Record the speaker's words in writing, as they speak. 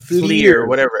Fleer,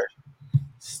 whatever.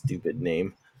 Stupid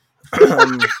name.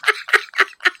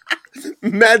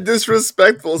 Mad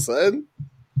disrespectful, son.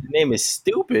 The name is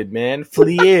stupid, man.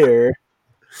 Fleer.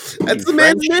 That's the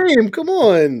man's name. Come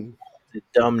on. It's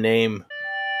a dumb name.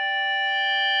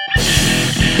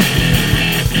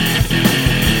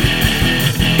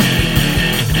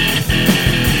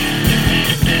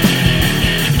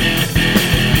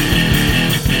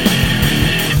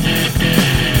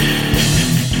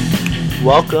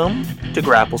 Welcome to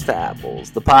Grapples to Apples,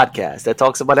 the podcast that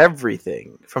talks about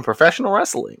everything from professional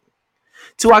wrestling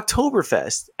to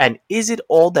Oktoberfest, and is it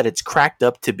all that it's cracked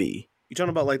up to be? You talking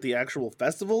about like the actual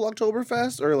festival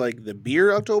Oktoberfest or like the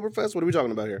beer Oktoberfest? What are we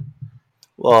talking about here?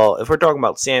 Well, if we're talking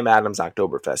about Sam Adams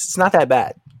Oktoberfest, it's not that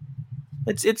bad.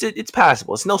 It's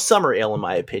passable. It's no summer ale in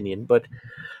my opinion, but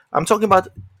I'm talking about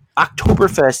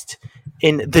Oktoberfest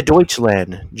in the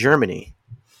Deutschland, Germany.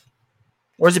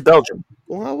 Or is it Belgium?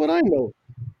 Well, how would I know?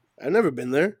 I've never been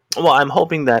there. Well, I'm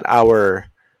hoping that our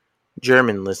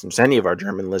German listeners, any of our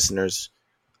German listeners,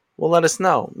 will let us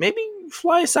know. Maybe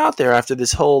fly us out there after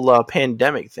this whole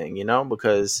pandemic thing, you know,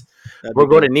 because we're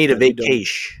going to need a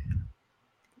vacation.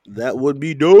 That would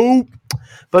be dope.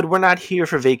 But we're not here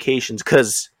for vacations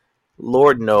because,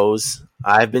 Lord knows,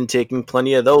 I've been taking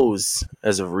plenty of those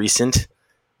as of recent.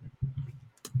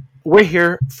 We're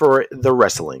here for the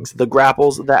wrestlings, the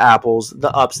grapples, the apples,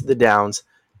 the ups, the downs,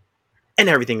 and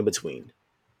everything in between.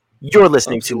 You're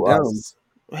listening Ups to and us. downs.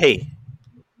 Hey,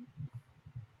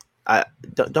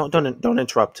 don't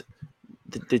interrupt.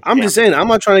 I'm just saying, I'm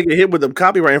not trying to get hit with a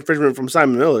copyright infringement from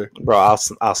Simon Miller. Bro,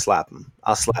 I'll slap him.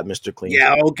 I'll slap Mr. Clean.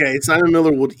 Yeah, okay. Simon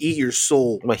Miller would eat your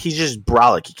soul. But he's just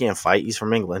brolic. He can't fight. He's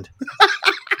from England.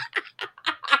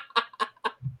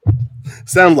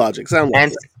 Sound logic.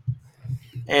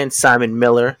 And Simon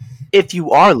Miller, if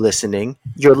you are listening,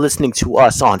 you're listening to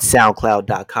us on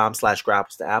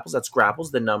SoundCloud.com/Grapples to Apples. That's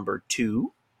Grapples, the number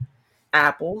 2.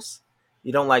 Apples.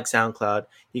 You don't like SoundCloud.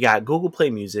 You got Google Play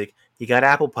Music. You got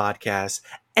Apple Podcasts.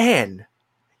 And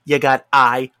you got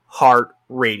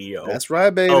iHeartRadio. That's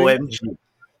right, baby.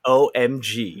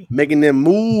 OMG. Making them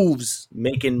moves.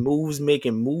 Making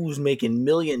 $1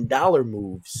 million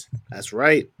moves. That's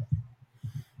right.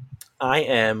 I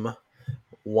am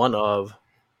one of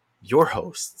your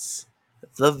hosts,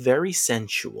 the very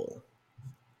sensual,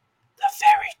 the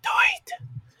very tight,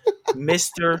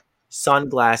 Mr.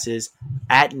 Sunglasses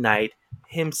at Night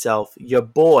himself, your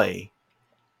boy,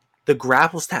 the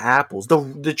Grapples to Apples,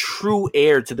 the true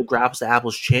heir to the Grapples to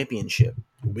Apples championship.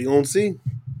 We gonna see.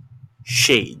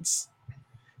 Shades.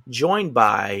 Joined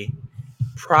by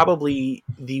probably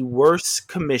the worst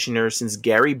commissioner since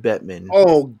Gary Bettman.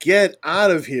 Oh, get out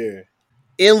of here.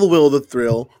 In the Will of the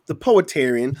Thrill, the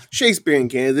Poetarian, Shakespearean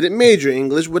candidate, major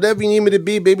English, whatever you need me to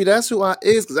be, baby, that's who I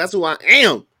is, because that's who I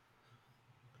am.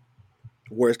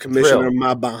 Worst commissioner of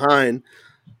my behind.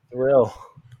 Thrill.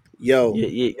 Yo.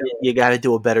 You got to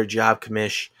do a better job,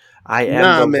 Commish. I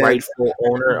am the rightful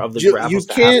owner of the Grapples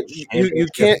to Apples championship. You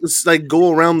can't like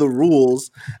go around the rules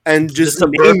and just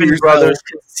the Suburban Brothers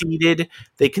conceded.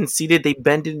 They conceded. They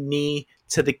bended knee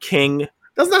to the king.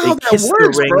 That's not how that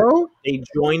works, bro. They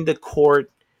joined the court.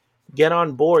 Get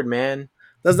on board, man.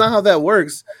 That's not how that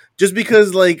works. Just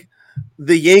because, like,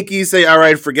 the Yankees say, all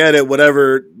right, forget it,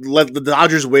 whatever, let the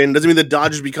Dodgers win, doesn't mean the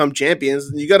Dodgers become champions.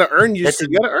 You got to earn it.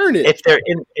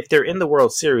 If they're in the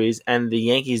World Series and the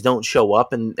Yankees don't show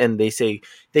up and they say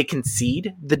they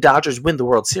concede, the Dodgers win the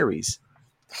World Series.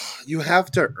 You have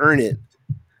to earn it.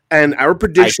 And our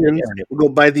predictions will go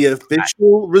by the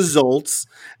official results,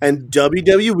 and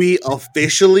WWE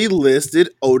officially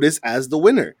listed Otis as the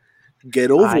winner.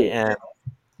 Get over it. I am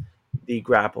the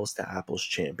Grapples to Apples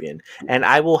champion, and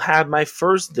I will have my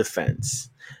first defense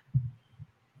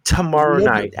tomorrow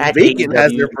night. Vacant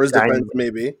has their first defense,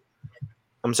 maybe.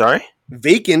 I'm sorry?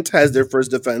 Vacant has their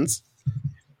first defense.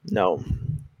 No,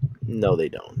 they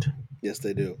don't. Yes,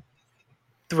 they do.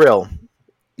 Thrill.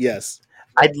 Yes.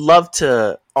 I'd love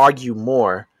to argue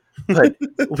more, but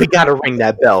we got to ring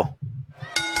that bell.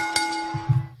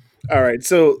 All right.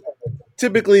 So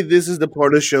typically this is the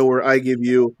part of the show where I give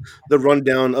you the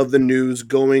rundown of the news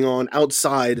going on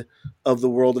outside of the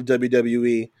world of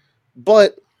WWE.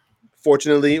 But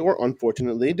fortunately or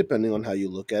unfortunately, depending on how you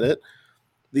look at it,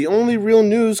 the only real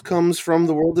news comes from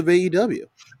the world of AEW.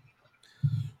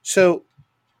 So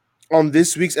on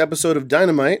this week's episode of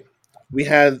Dynamite, we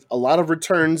had a lot of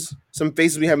returns, some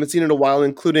faces we haven't seen in a while,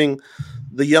 including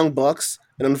the Young Bucks,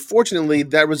 and unfortunately,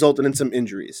 that resulted in some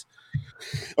injuries.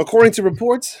 According to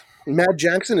reports, Matt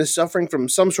Jackson is suffering from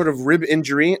some sort of rib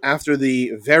injury after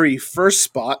the very first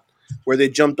spot where they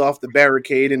jumped off the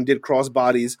barricade and did cross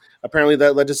bodies. Apparently,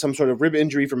 that led to some sort of rib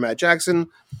injury for Matt Jackson.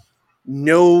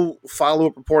 No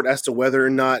follow-up report as to whether or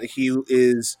not he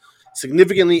is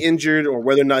significantly injured or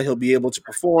whether or not he'll be able to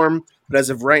perform. But as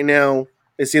of right now,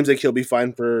 it seems like he'll be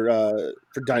fine for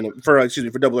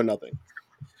Double or Nothing.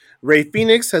 Ray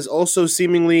Phoenix has also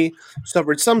seemingly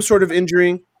suffered some sort of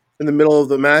injury in the middle of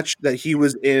the match that he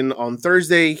was in on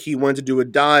Thursday. He went to do a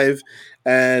dive,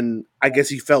 and I guess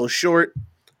he fell short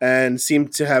and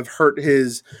seemed to have hurt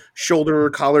his shoulder,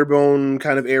 collarbone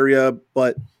kind of area.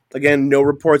 But again, no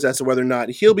reports as to whether or not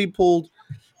he'll be pulled.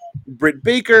 Britt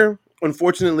Baker,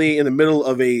 unfortunately, in the middle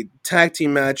of a tag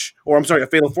team match, or I'm sorry, a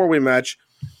fatal four-way match,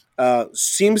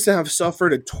 seems to have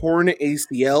suffered a torn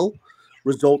ACL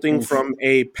resulting Oof. from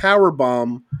a power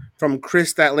bomb from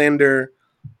Chris Statlander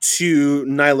to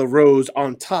Nyla Rose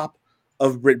on top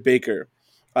of Britt Baker.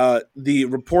 The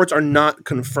reports are not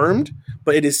confirmed,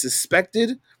 but it is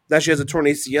suspected that she has a torn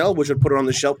ACL, which would put her on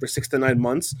the shelf for 6 to 9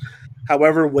 months.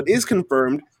 However, what is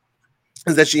confirmed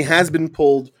is that she has been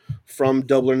pulled from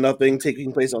Double or Nothing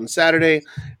taking place on Saturday.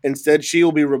 Instead, she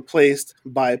will be replaced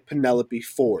by Penelope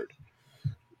Ford.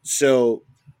 So,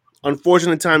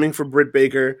 unfortunate timing for Britt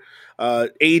Baker.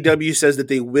 AEW says that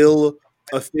they will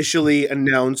officially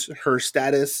announce her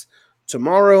status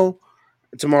tomorrow.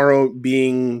 Tomorrow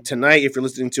being tonight, if you're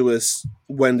listening to us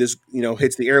when this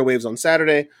hits the airwaves on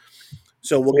Saturday.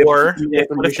 So we'll get Or more what if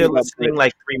information they're about Britt. listening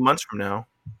like 3 months from now?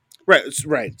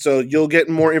 Right. So you'll get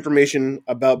more information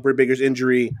about Britt Baker's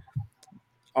injury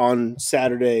on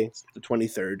Saturday, the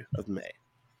 23rd of May.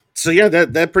 So yeah,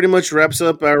 that pretty much wraps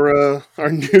up our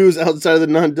news outside of the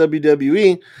non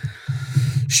WWE.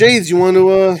 Shades, you want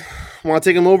to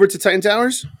take them over to Titan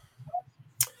Towers?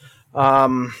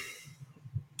 Um,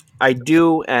 I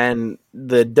do, and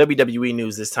the WWE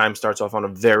news this time starts off on a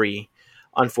very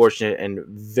unfortunate and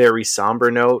very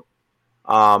somber note.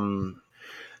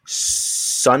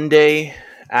 Sunday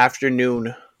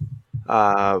afternoon,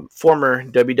 former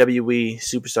WWE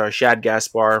superstar Shad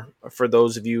Gaspar. For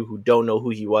those of you who don't know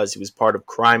who he was part of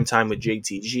Crime Time with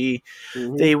JTG.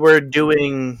 Mm-hmm. They were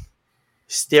doing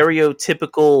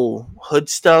stereotypical hood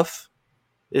stuff.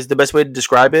 Is the best way to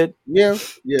describe it. Yeah.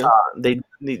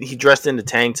 He dressed in the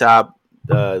tank top,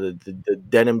 the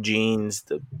denim jeans,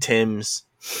 the Tims.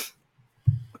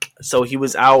 So he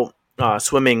was out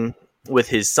swimming with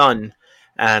his son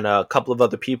and a couple of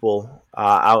other people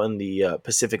out in the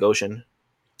Pacific Ocean.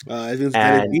 I think it's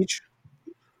Venice And Beach.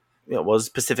 it was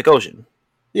Pacific Ocean.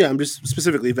 Yeah, I'm just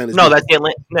specifically Venice No, Beach. that's the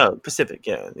Atlantic. No, Pacific.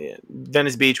 Yeah.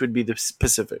 Venice Beach would be the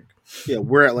Pacific. Yeah,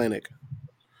 we're Atlantic.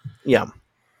 Yeah.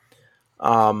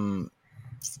 And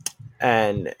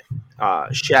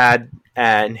Shad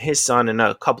and his son and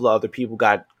a couple of other people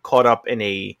got caught up in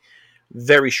a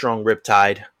very strong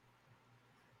riptide,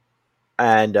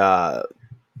 and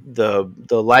the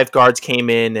lifeguards came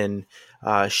in, and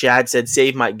Shad said,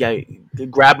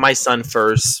 grab my son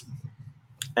first,"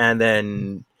 and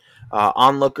then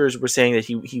onlookers were saying that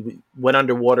he went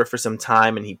underwater for some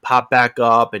time and he popped back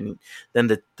up, and then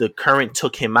the current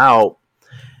took him out,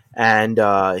 and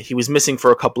he was missing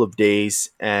for a couple of days,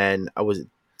 and I was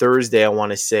Thursday, I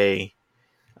want to say,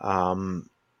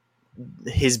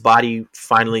 his body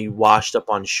finally washed up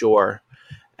on shore,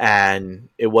 and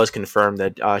it was confirmed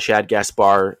that Shad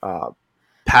Gaspar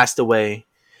passed away.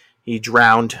 He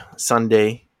drowned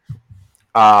Sunday.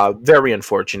 Very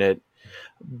unfortunate,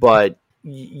 but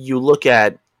you look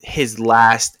at his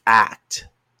last act,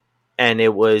 and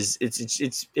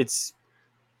it's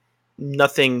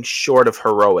nothing short of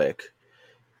heroic.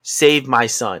 Save my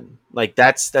son. Like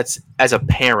that's as a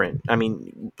parent. I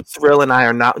mean, Thrill and I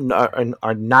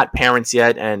are not parents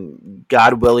yet, and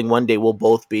God willing, one day we'll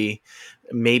both be.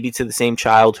 Maybe to the same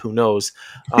child. Who knows?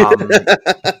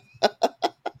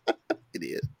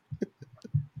 Idiot.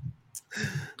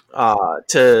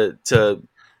 To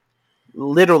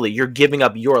literally, you're giving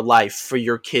up your life for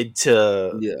your kid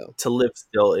to live.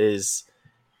 Still,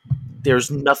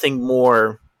 there's nothing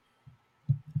more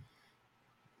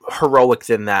heroic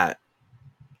than that.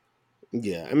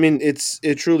 Yeah, I mean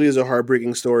it truly is a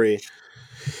heartbreaking story.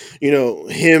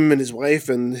 Him and his wife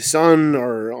and his son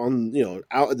are on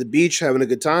out at the beach having a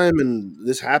good time, and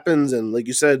this happens. And like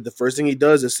you said, the first thing he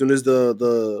does as soon as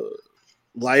the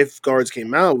lifeguards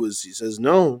came out was he says,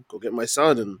 "No, go get my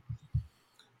son."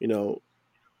 And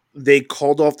they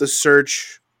called off the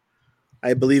search.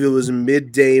 I believe it was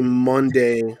midday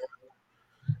Monday,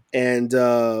 and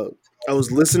I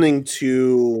was listening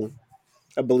to,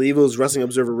 I believe it was Wrestling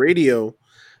Observer Radio,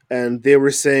 and they were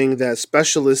saying that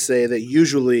specialists say that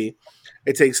usually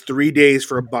it takes 3 days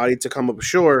for a body to come up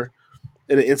ashore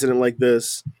in an incident like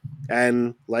this.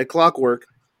 And like clockwork,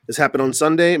 this happened on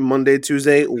Sunday, Monday,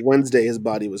 Tuesday, Wednesday, his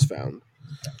body was found.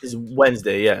 It's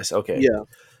Wednesday, yes, okay. Yeah.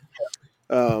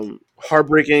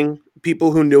 Heartbreaking.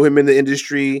 People who knew him in the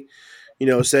industry,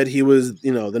 said he was,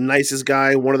 the nicest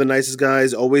guy, one of the nicest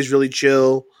guys, always really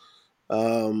chill.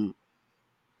 Um,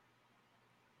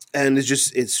 and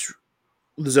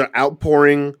there's an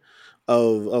outpouring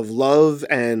of love.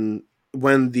 And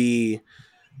when the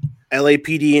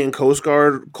LAPD and Coast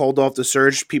Guard called off the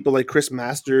search, people like Chris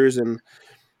Masters and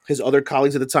his other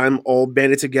colleagues at the time all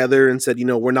banded together and said,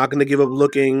 we're not going to give up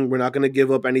looking. We're not going to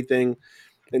give up anything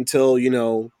until,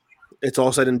 it's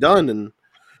all said and done. And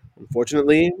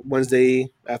unfortunately, Wednesday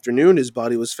afternoon, his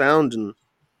body was found. And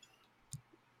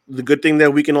the good thing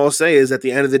that we can all say is at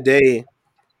the end of the day,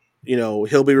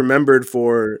 he'll be remembered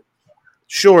for,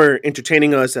 sure,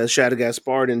 entertaining us as Shad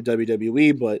Gaspard in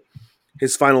WWE, but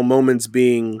his final moments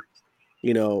being,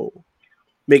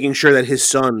 making sure that his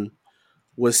son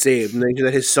was saved, making sure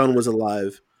that his son was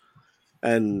alive.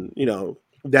 And,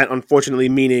 that unfortunately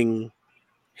meaning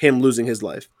him losing his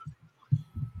life.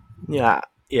 Yeah,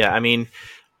 yeah. I mean,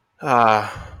 uh,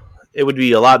 it would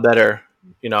be a lot better,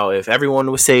 if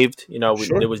everyone was saved.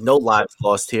 Sure. There was no lives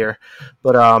lost here.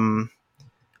 But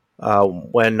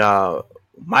when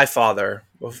my father,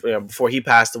 before he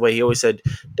passed away, he always said,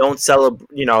 "Don't celebrate.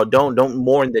 Don't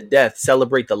mourn the death.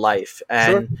 Celebrate the life."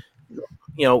 Sure.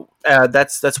 And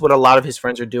that's what a lot of his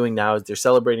friends are doing now. Is they're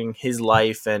celebrating his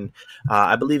life, and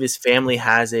I believe his family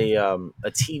has a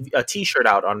T-shirt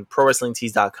out on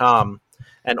ProWrestlingTees.com,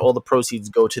 and all the proceeds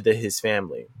go to his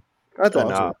family. That's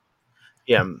And awesome.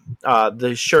 yeah,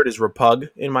 the shirt is repug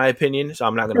in my opinion, so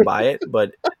I'm not going to buy it,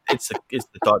 but it's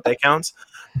the thought that counts.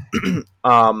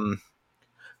 um,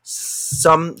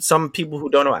 some people who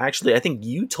don't know, actually, I think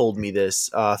you told me this.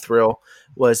 Thrill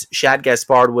was Shad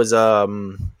Gaspard was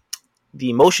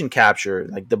the motion capture,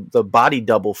 like the body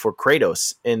double for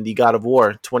Kratos in the God of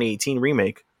War 2018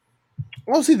 remake.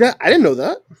 Oh, see that? I didn't know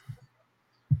that.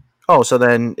 Oh, so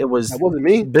then it was That wasn't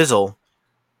me. Bizzle.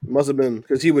 Must have been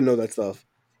because he would know that stuff.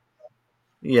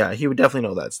 Yeah, he would definitely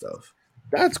know that stuff.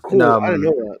 That's And cool. I didn't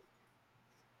know that.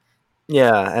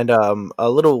 yeah, and a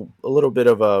little bit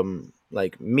of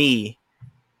like me,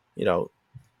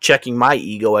 checking my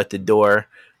ego at the door.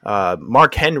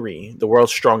 Mark Henry, the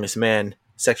world's strongest man,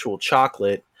 sexual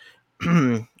chocolate.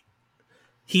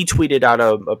 He tweeted out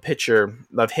a picture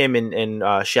of him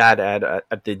and Shad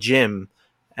at the gym,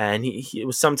 and it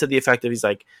was something to the effect of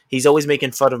he's always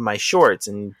making fun of my shorts,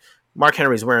 and Mark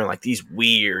Henry's wearing like these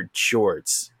weird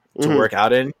shorts to work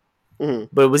out in. Mm-hmm.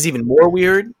 But it was even more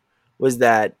weird was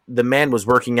that the man was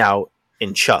working out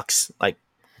in Chucks, like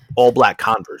all black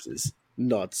Converses.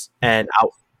 Nuts. And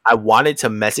I wanted to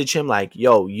message him like,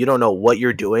 "Yo, you don't know what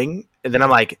you're doing." And then I'm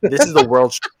like, "This is the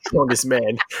world's strongest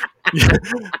man.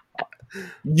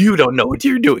 You don't know what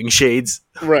you're doing, Shades.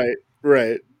 Right.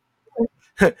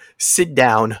 Sit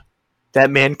down.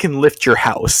 That man can lift your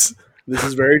house." This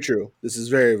is very true. This is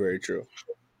very, very true.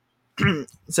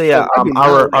 So yeah,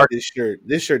 our this shirt.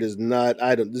 This shirt is not.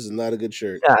 This is not a good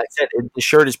shirt. Yeah, I said the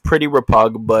shirt is pretty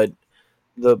repug, but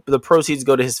the proceeds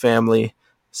go to his family.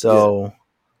 So,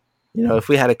 if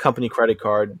we had a company credit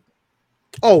card.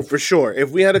 Oh, for sure.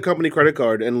 If we had a company credit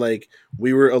card and like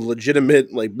we were a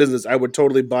legitimate like business, I would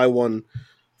totally buy one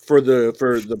for the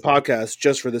podcast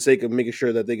just for the sake of making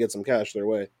sure that they get some cash their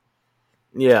way.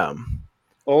 Yeah.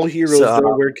 All heroes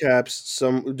don't wear caps.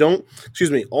 Some don't. Excuse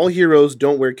me. All heroes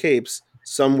don't wear capes.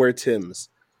 Some wear Tims.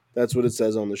 That's what it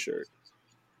says on the shirt.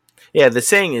 Yeah, the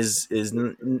saying is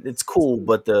it's cool,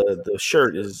 but the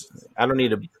shirt is, I don't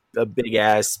need a big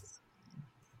ass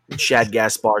Shad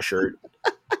Gaspar shirt.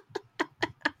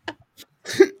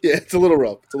 Yeah, it's a little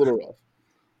rough.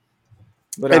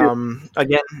 But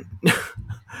again,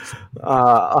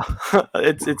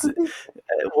 it's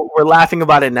we're laughing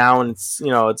about it now, and it's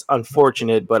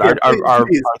unfortunate, but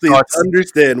please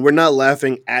understand, we're not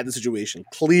laughing at the situation.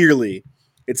 Clearly,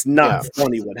 it's not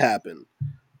funny what happened,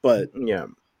 but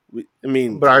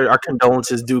but our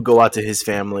condolences do go out to his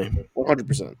family.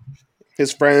 100%.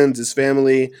 His friends, his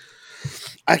family.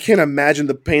 I can't imagine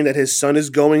the pain that his son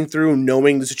is going through,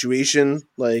 knowing the situation.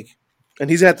 And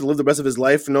he's had to live the rest of his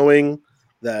life knowing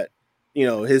that,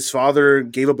 his father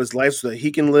gave up his life so that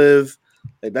he can live.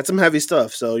 That's some heavy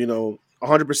stuff. So,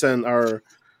 100%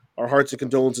 our hearts and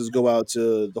condolences go out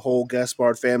to the whole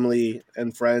Gaspard family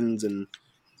and friends and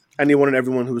anyone and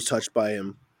everyone who was touched by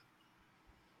him.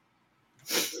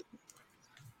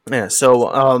 Yeah.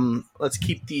 So, let's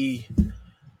keep the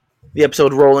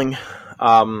episode rolling.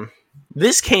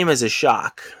 This came as a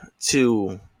shock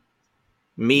to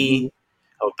me,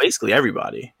 basically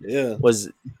everybody. Yeah. Was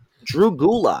Drew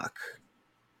Gulak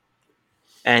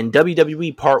and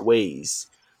WWE part ways.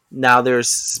 Now there's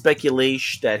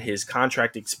speculation that his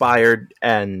contract expired,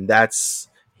 and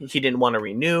he didn't want to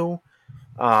renew.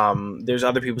 There's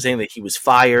other people saying that he was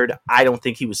fired. I don't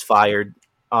think he was fired.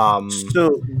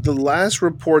 So the last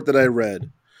report that I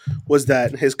read was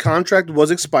that his contract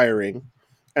was expiring,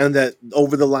 and that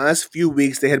over the last few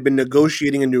weeks they had been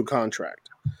negotiating a new contract,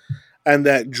 and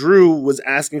that Drew was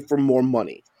asking for more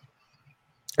money,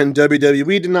 and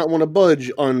WWE did not want to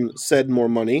budge on said more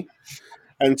money,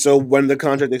 and so when the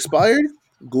contract expired,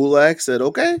 Gulak said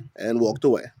okay and walked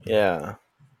away. Yeah,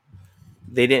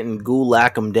 they didn't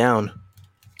Gulak him down.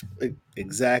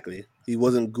 Exactly, he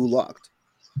wasn't Gulaked.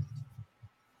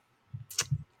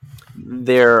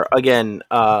 There again,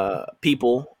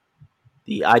 people,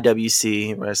 the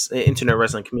IWC Internet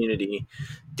Wrestling community,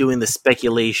 doing the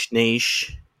speculation.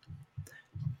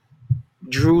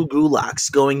 Drew Gulak's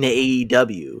going to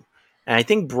AEW, and I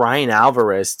think Brian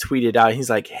Alvarez tweeted out. He's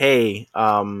like, "Hey,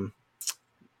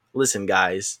 listen,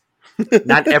 guys,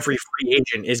 not every free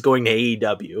agent is going to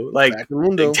AEW. Like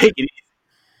take it easy."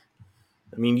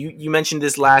 I mean, you mentioned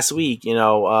this last week.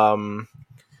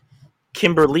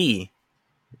 Kimberly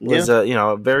was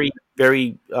a very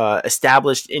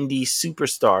established indie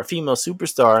superstar, female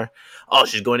superstar. Oh,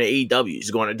 she's going to AEW.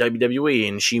 She's going to WWE,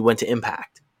 and she went to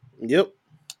Impact. Yep.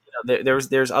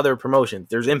 There's other promotions.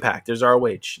 There's Impact. There's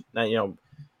ROH.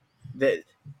 The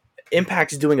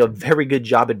Impact is doing a very good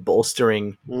job at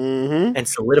bolstering and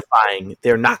solidifying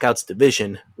their Knockouts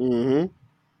division.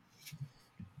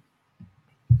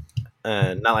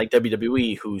 Not like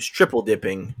WWE, who's triple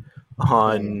dipping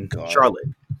on Charlotte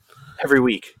every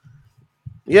week.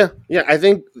 Yeah. I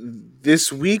think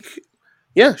this week,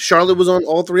 Charlotte was on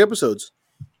all 3 episodes.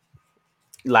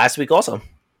 Last week also.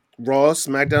 Raw,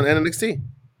 SmackDown, and NXT.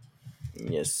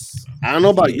 Yes. I don't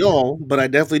know about y'all, but I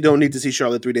definitely don't need to see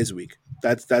Charlotte 3 days a week.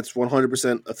 That's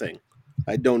 100% a thing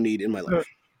I don't need in my life.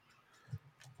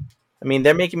 I mean,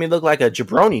 they're making me look like a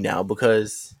jabroni now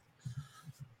because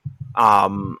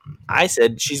I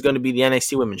said she's going to be the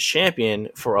NXT Women's Champion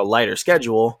for a lighter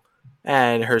schedule,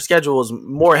 and her schedule is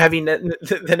more heavy than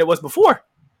it was before.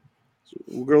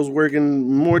 Girls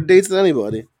working more dates than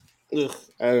anybody.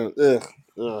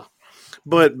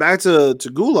 But back to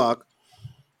Gulak,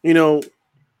 I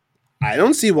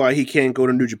don't see why he can't go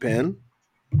to New Japan.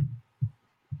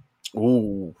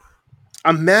 Ooh.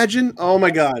 Imagine, oh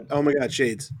my god,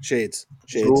 Shades.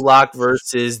 Gulak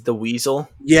versus the Weasel.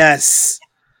 Yes.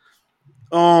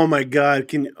 Oh my god,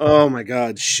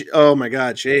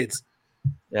 Shades.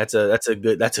 That's a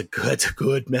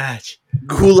good match.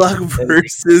 Gulak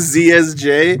versus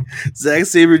ZSJ, Zack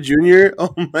Sabre Jr.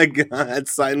 Oh my god,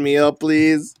 sign me up,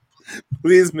 please.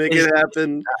 Please make it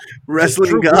happen.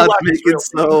 Wrestling gods, make it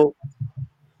so.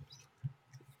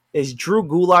 Is Drew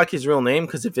Gulak his real name?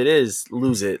 Because if it is,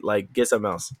 lose it. Like, get something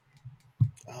else.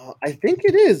 I think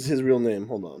it is his real name.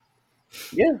 Hold on.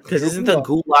 Yeah. Because isn't the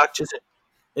Gulak just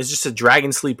a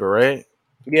dragon sleeper, right?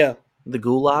 Yeah. The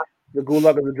Gulak? The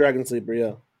Gulak is the dragon sleeper,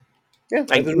 yeah. Yeah.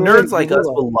 Like, nerds like us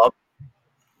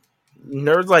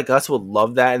would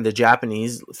love that, and the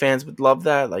Japanese fans would love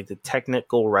that, like the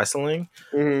technical wrestling.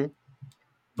 Mm-hmm.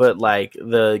 But like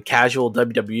the casual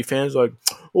WWE fans, like,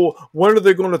 oh, when are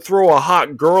they going to throw a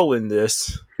hot girl in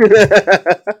this?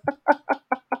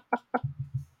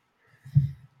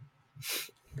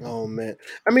 Oh man!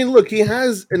 I mean, look, he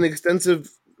has an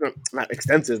not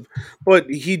extensive, but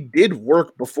he did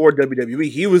work before WWE.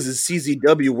 He was a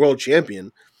CZW World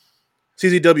Champion,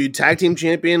 CZW Tag Team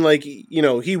Champion. Like,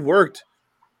 he worked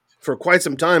for quite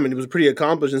some time, and he was pretty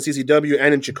accomplished in CZW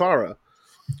and in Chikara.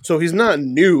 So he's not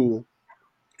new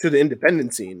to the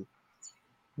independent scene.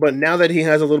 But now that he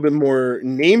has a little bit more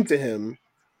name to him,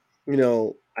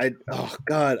 I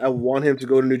want him to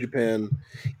go to New Japan,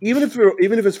 even if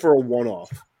it's for a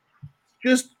one-off,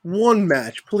 just one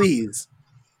match, please.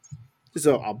 Just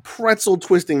a pretzel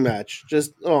twisting match.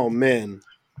 Just, oh man,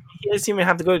 he doesn't even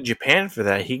have to go to Japan for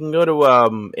that. He can go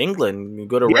to England,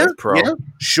 go to Rev Pro. Yeah,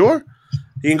 sure.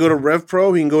 He can go to Rev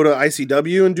Pro. He can go to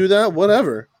ICW and do that.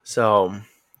 Whatever. So,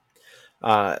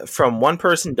 from one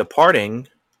person departing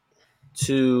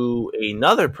to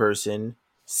another person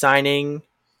signing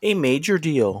a major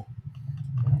deal,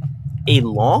 a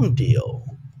long deal,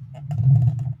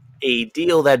 a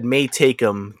deal that may take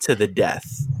him to the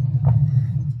death.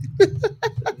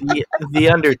 The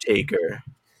Undertaker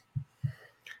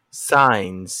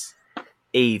signs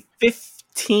a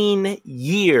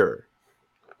 15-year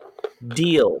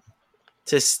deal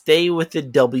to stay with the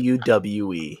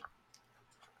WWE.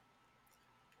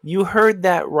 You heard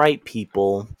that right,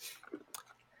 people.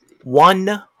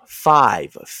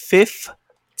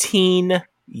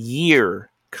 15-year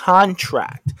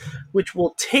contract, which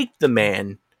will take the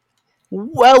man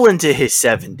well into his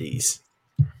 70s.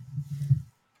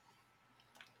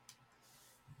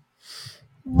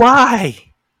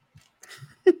 Why?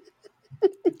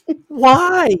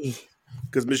 Why?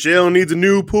 Because Michelle needs a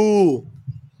new pool.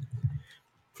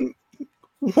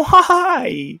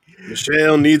 Why?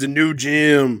 Michelle needs a new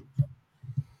gym.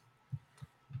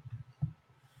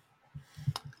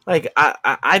 Like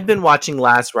I've been watching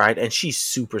Last Ride, and she's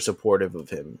super supportive of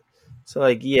him. So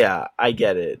like, yeah, I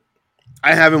get it.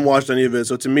 I haven't watched any of it,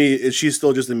 so to me, she's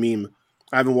still just a meme.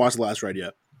 I haven't watched The Last Ride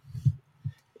yet.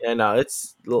 Yeah, no,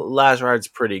 it's Last Ride's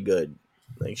pretty good.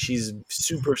 Like she's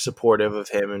super supportive of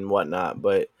him and whatnot,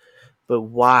 but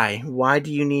why? Why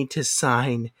do you need to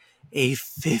sign a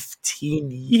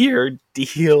 15-year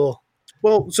deal?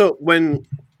 Well, so when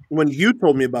you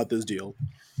told me about this deal,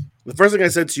 the first thing I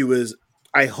said to you is,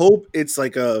 I hope it's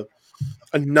like a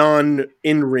non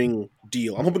in ring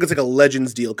deal. I'm hoping it's like a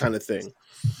Legends deal kind of thing.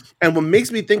 And what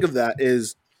makes me think of that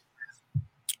is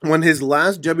when his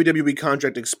last WWE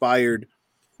contract expired,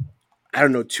 I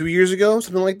don't know, 2 years ago,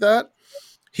 something like that.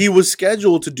 He was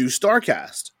scheduled to do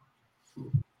Starcast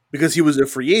because he was a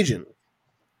free agent.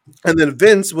 And then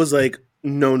Vince was like,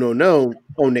 no, no, no,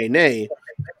 oh, nay, nay.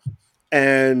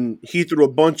 And he threw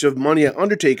a bunch of money at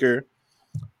Undertaker,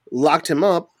 locked him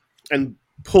up, and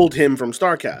pulled him from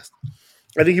Starcast.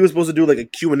 I think he was supposed to do like a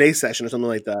Q&A session or something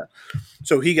like that.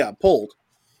 So he got pulled.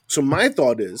 So my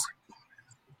thought is,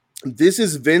 this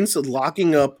is Vince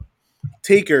locking up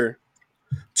Taker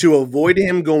to avoid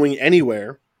him going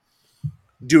anywhere,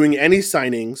 doing any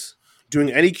signings, doing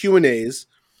any Q&As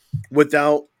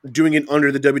without doing it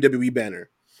under the WWE banner.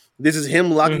 This is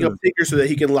him locking up Taker so that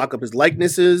he can lock up his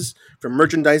likenesses for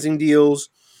merchandising deals.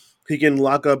 He can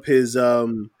lock up his,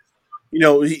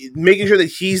 making sure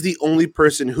that he's the only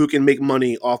person who can make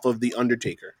money off of the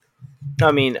Undertaker.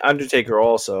 I mean, Undertaker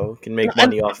also can make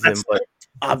money off of him, but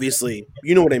obviously,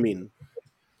 you know what I mean.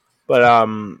 I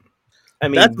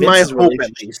mean, That's Vince's my hope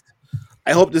at least.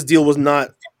 I hope this deal was not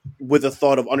with the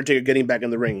thought of Undertaker getting back in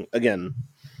the ring again.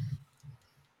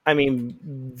 I mean,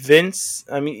 Vince.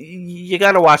 I mean, you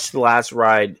got to watch The Last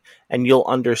Ride, and you'll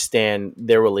understand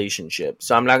their relationship.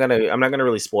 So I'm not gonna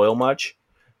really spoil much,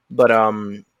 but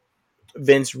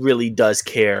Vince really does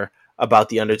care about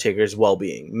the Undertaker's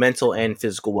well-being, mental and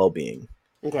physical well-being.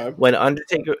 Okay. When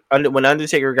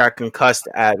Undertaker got concussed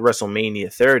at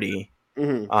WrestleMania 30,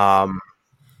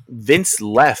 Vince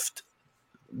left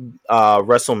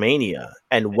WrestleMania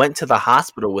and went to the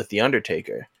hospital with the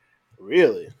Undertaker.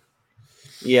 Really?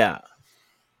 Yeah.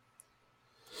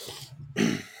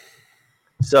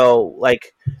 So,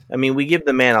 like, I mean, we give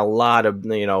the man a lot of,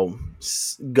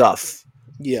 guff.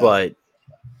 Yeah. But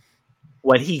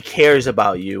when he cares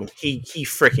about you, he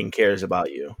freaking cares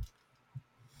about you.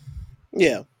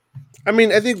 Yeah. I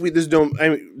mean, I think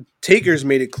Taker's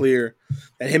made it clear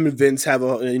that him and Vince have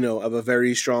a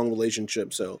very strong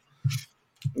relationship. So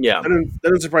yeah, that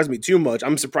doesn't surprise me too much.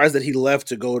 I'm surprised that he left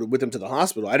to go with him to the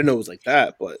hospital. I didn't know it was like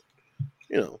that, but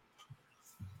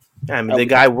I mean, the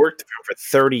guy worked for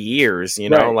 30 years. You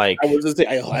know, like I was just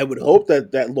saying, I would hope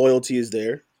that loyalty is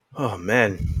there. Oh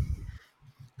man,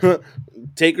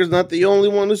 Taker's not the only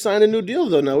one who signed a new deal,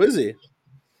 though. Now is he?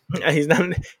 He's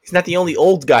not the only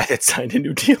old guy that signed a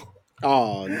new deal.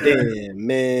 Oh damn,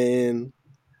 man!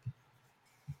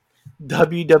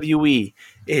 WWE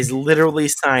is literally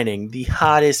signing the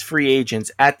hottest free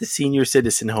agents at the senior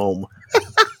citizen home.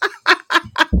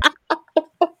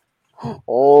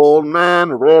 Old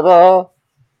Man River.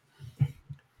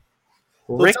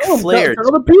 Ric Flair.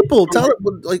 Tell the people. Tell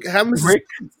them, like, have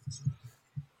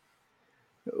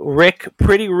Rick,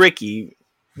 Pretty Ricky,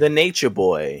 the Nature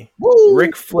Boy, Woo!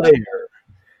 Ric Flair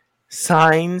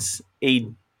signs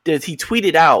he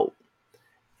tweeted out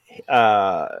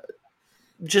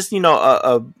just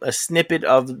a snippet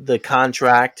of the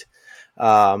contract.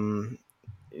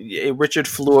 Richard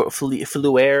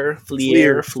Fleer,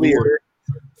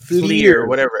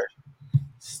 whatever.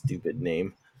 Stupid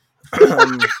name.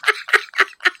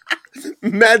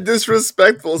 Mad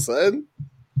disrespectful, son.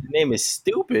 The name is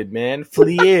stupid, man.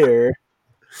 Fleer.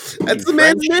 That's the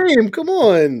man's name. Come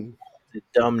on. It's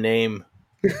a dumb name.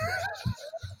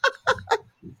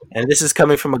 And this is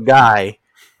coming from a guy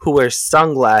who wears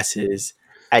sunglasses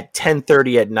at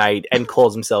 10:30 at night and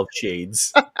calls himself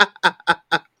Shades.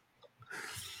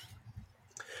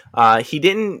 He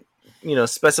didn't,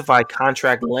 specify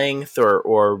contract length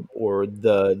or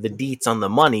the deets on the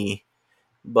money,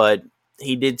 but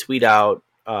he did tweet out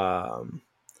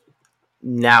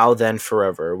 "Now Then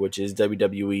Forever," which is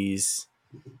WWE's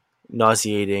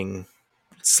nauseating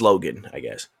slogan, I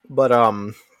guess. But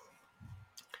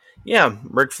yeah,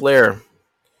 Ric Flair,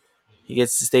 he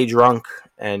gets to stay drunk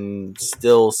and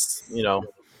still,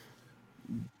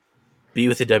 be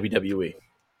with the WWE.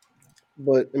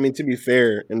 But I mean, to be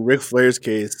fair, in Ric Flair's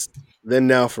case, then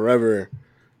now forever,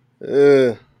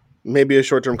 maybe a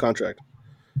short-term contract.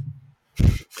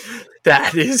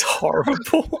 That is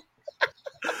horrible.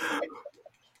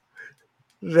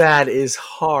 That is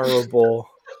horrible.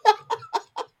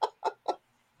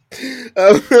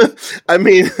 I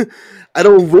mean, I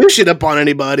don't wish it upon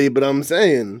anybody, but I'm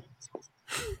saying.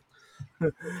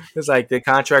 It's like the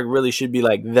contract really should be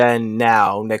like then,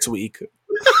 now, next week.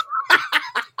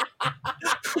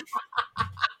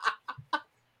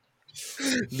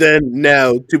 Then,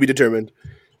 now, to be determined.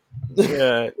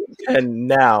 Yeah, and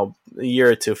now, a year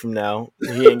or two from now,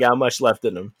 he ain't got much left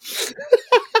in him.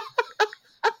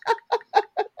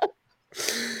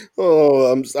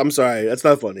 Oh, I'm sorry. That's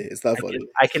not funny. It's not funny.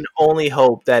 I can only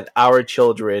hope that our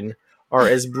children are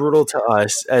as brutal to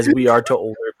us as we are to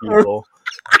older people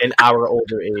in our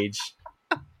older age.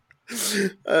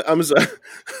 I'm sorry.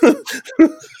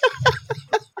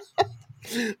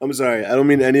 I'm sorry. I don't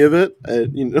mean any of it.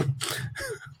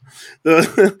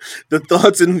 The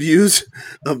thoughts and views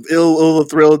of Ill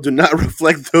Thrill do not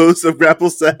reflect those of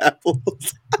Rapples to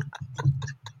Apples.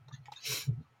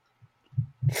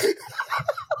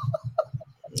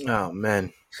 Oh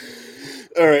man!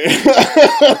 All right.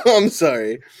 I'm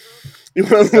sorry. You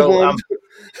want to move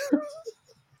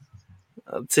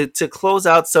on? To close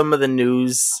out some of the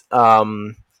news,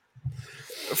 for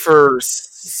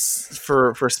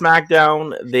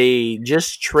SmackDown, they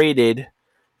just traded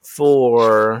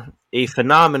for a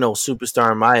phenomenal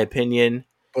superstar, in my opinion,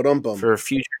 for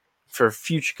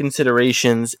future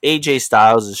considerations. AJ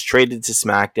Styles is traded to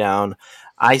SmackDown.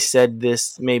 I said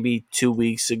this maybe 2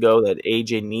 weeks ago that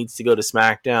AJ needs to go to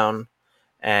SmackDown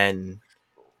and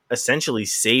essentially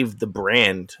save the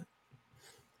brand.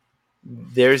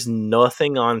 There's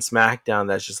nothing on SmackDown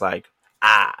that's just like,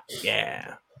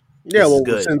 yeah. Yeah, well,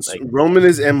 since Roman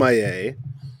is MIA,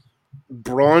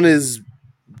 Braun is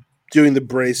doing the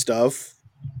Bray stuff,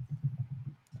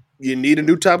 you need a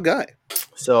new top guy.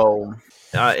 So,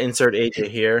 insert AJ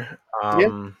here.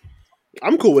 Yeah,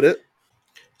 I'm cool with it.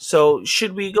 So,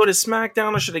 should we go to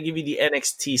SmackDown or should I give you the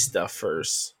NXT stuff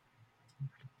first?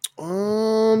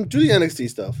 Do the NXT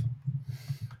stuff.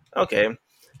 Okay.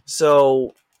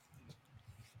 So,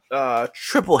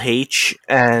 Triple H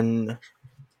and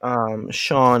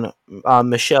Shawn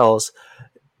Michels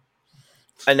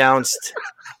announced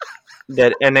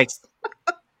that NXT.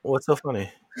 What's so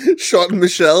funny? Shawn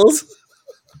Michels?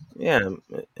 Yeah,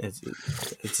 it's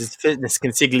his fitness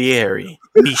consigliere,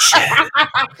 Michel.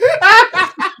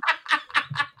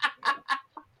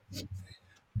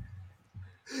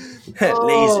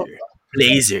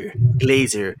 Laser,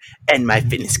 Glazer, and my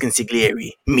fitness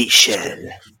consigliere, Michel.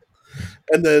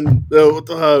 And then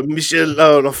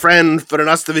Michel, Fran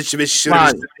Fernastovich.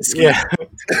 Yeah.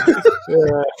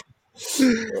 Yeah.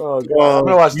 Oh god, I'm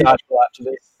gonna watch Dodgeball after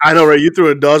this. I know, right? You threw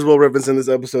a Dodgeball reference in this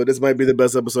episode. This might be the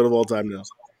best episode of all time now.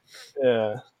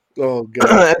 Yeah. Oh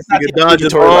god. You can dodge a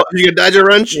ball. You can dodge a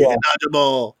wrench. Yeah. You can dodge a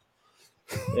ball.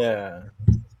 Yeah.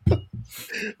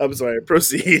 I'm sorry.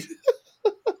 Proceed.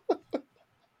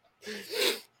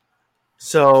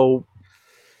 So,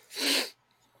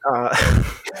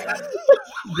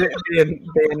 they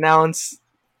announced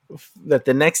that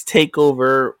the next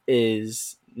takeover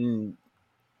is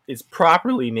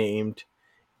properly named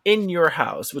In Your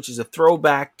House, which is a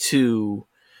throwback to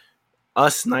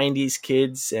us 90s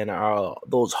kids and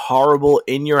those horrible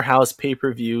In Your House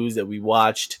pay-per-views that we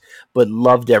watched but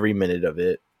loved every minute of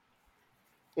it.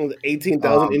 Well, the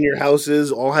 18,000 In Your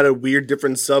Houses all had a weird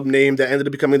different sub name that ended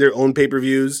up becoming their own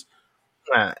pay-per-views.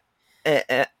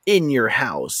 In Your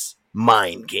House,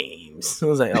 Mind Games. I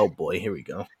was like, oh boy, here we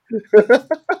go.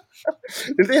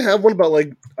 Did they have one about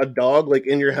like a dog, like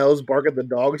in your house, bark at the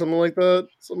dog or something like that?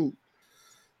 Some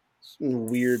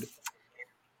weird. It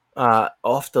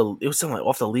was something like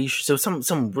Off the Leash. So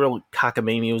some real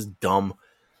cockamamie. It was dumb.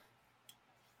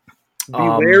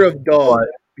 Beware of dog.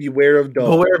 Beware of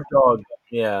dog. Beware of dog.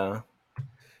 Yeah.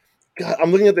 God,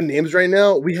 I'm looking at the names right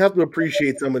now. We have to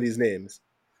appreciate some of these names.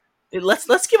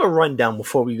 Let's give a rundown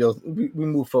before we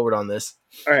move forward on this.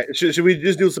 All right. Should we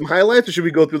just do some highlights or should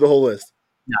we go through the whole list?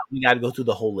 No, we got to go through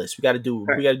the whole list. We got to do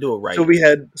it right. So we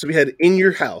had In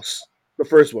Your House, the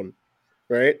first one,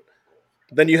 right?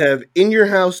 Then you have In Your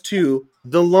House 2,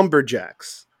 The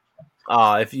Lumberjacks.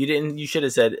 If you didn't, you should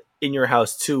have said In Your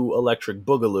House 2, Electric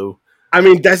Boogaloo. I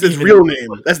mean, that's his real name.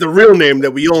 That's the real name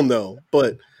that we all know.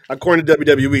 But according to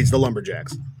WWE, it's The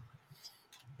Lumberjacks.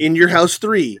 In Your House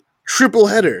 3, Triple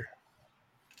Header.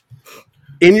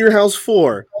 In Your House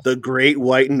 4, The Great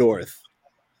White North.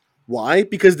 Why?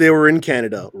 Because they were in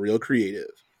Canada. Real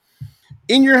creative.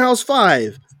 In Your House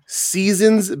 5,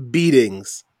 Seasons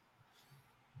Beatings.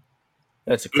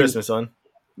 That's a Christmas one.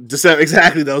 December,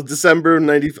 exactly. That was December of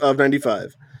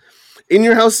 95. In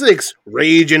Your House 6,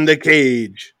 Rage in the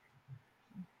Cage.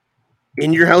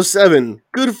 In Your House 7,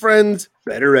 Good Friends,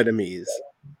 Better Enemies.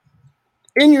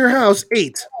 In Your House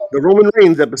 8, the Roman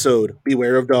Reigns episode,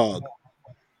 Beware of Dog.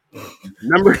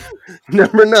 Number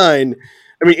number 9,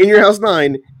 In Your House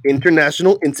 9,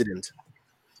 International Incident.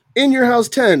 In Your House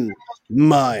 10,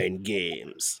 Mind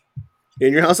Games.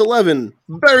 In Your House 11,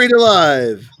 Buried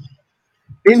Alive.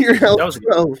 In Your House That was a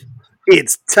good. 12,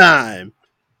 It's Time.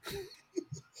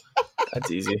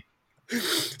 That's easy.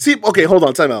 See, okay, hold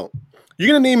on, time out. You're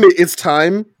gonna name it It's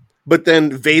Time, but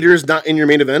then Vader's not in your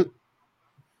main event?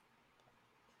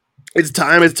 It's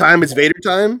time, it's Vader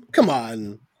time? Come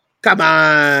on. Come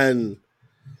on.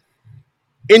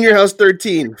 In Your House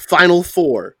 13, Final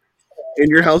Four. In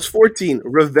Your House 14,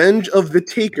 Revenge of the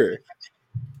Taker.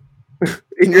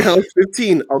 In Your House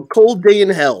 15, A Cold Day in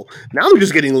Hell. Now they're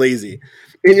just getting lazy.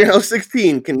 In Your House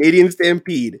 16, Canadian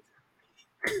Stampede.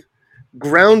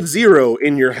 Ground Zero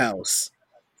in Your House.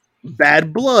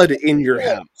 Bad Blood in Your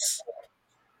House.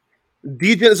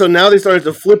 So now they started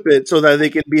to flip it so that they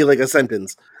can be like a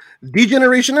sentence.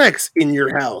 Degeneration X in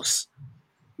Your House.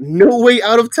 No Way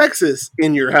Out of Texas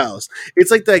in Your House.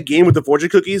 It's like that game with the fortune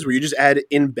cookies where you just add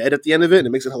in bed at the end of it and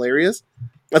it makes it hilarious.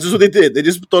 That's just what they did. They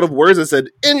just thought of words that said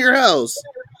in your house.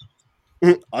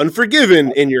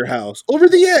 Unforgiven in your house. Over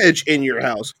the Edge in your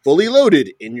house. Fully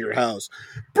Loaded in your house.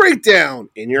 Breakdown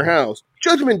in your house.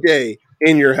 Judgment Day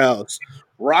in your house.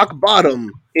 Rock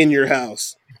Bottom in your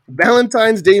house.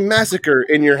 Valentine's Day Massacre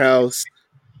in your house.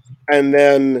 And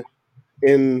then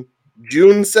in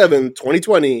June 7th,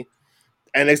 2020,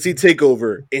 NXT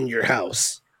TakeOver in your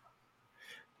house.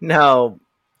 Now,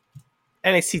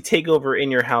 NXT Takeover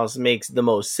in your house makes the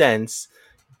most sense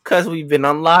because we've been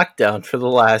on lockdown for the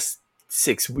last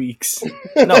 6 weeks.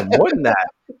 No, more than that.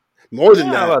 More than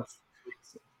Yeah, that. about-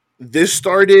 This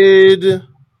started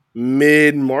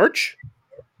mid-March.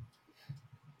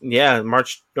 yeah,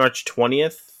 March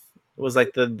 20th was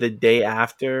like the day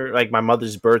after, like my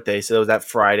mother's birthday, so it was that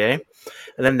Friday.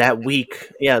 And then that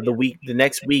week, the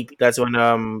next week, that's when they We're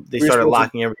started supposed to-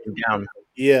 locking everything down.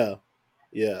 Yeah.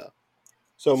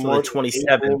 So So the March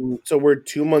 27th. April, so we're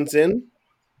 2 months in.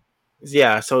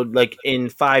 Yeah, so like in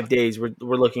 5 days, we're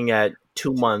looking at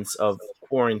 2 months of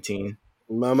quarantine.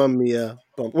 Mamma mia.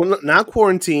 Well, not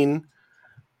quarantine.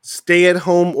 Stay at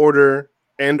home order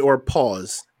and or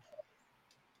pause.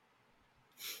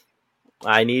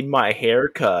 I need my hair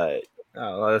cut.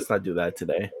 Oh, let's not do that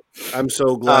today. I'm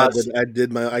so glad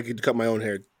that I could cut my own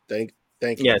hair. Thank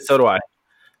you. Yeah, so do I.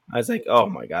 I was like, oh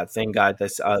my god, thank God,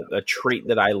 that's a trait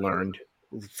that I learned.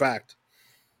 Fact.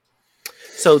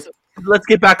 So let's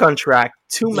get back on track.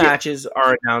 Two Yeah. matches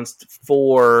are announced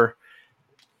for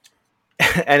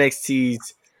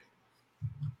NXT's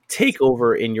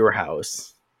Takeover in Your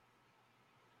House.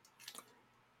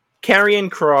 Karrion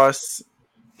Kross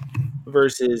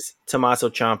versus Tommaso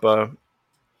Ciampa,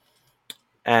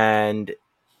 and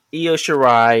Io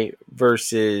Shirai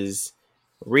versus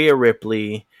Rhea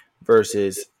Ripley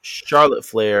versus Charlotte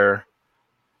Flair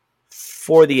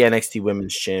for the NXT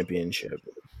Women's Championship.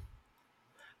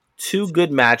 Two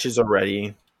good matches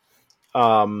already.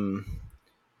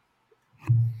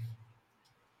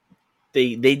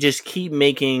 They just keep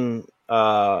making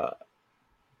Karrion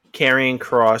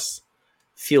Kross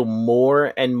feel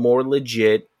more and more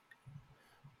legit.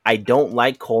 I don't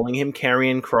like calling him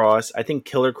Karrion Kross. I think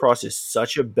Killer Kross is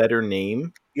such a better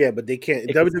name. Yeah, but they can't.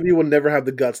 WWE will never have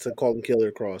the guts to call him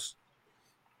Killer Cross.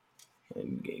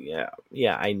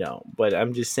 Yeah, I know, but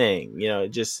I'm just saying,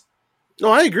 just No,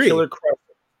 I agree. Killer Kross.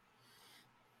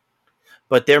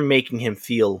 But they're making him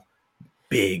feel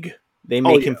big. They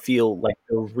make him feel like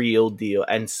the real deal.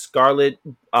 And Scarlett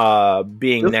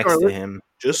being Just next Scarlett. to him.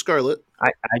 Just Scarlett.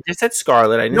 I just said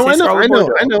Scarlett. I didn't No, say I know, Scarlett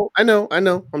Bordeaux. I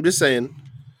know. I'm just saying.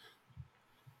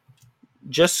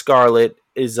 Just Scarlett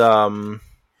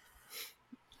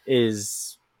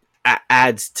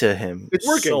adds to him It's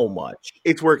working. so much.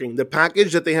 It's working. The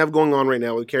package that they have going on right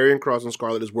now with Karrion Kross and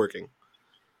Scarlett is working.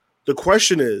 The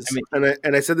question is,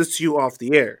 and I said this to you off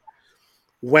the air,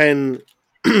 when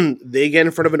they get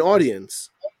in front of an audience,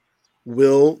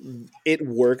 will it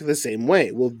work the same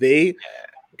way? Will they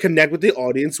connect with the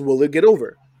audience? Will it get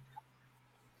over?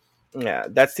 Yeah,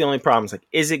 that's the only problem. It's like,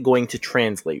 is it going to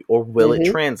translate or will it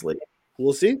translate?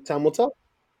 We'll see. Time will tell.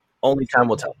 Only time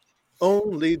will tell.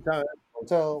 Only time will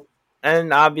tell.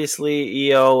 And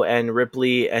obviously, Io and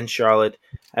Ripley and Charlotte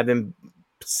have been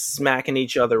smacking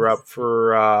each other up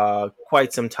for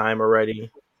quite some time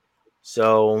already.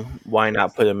 So why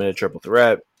not put them in a triple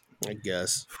threat? I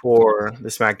guess. for the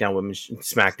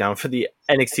SmackDown for the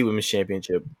NXT Women's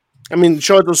Championship. I mean,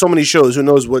 Charlotte does so many shows. Who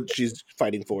knows what she's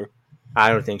fighting for, I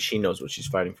don't think she knows what she's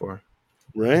fighting for.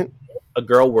 right? A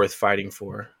girl worth fighting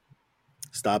for.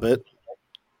 Stop it.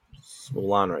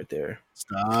 Mulan right there.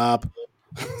 Stop.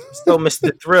 So,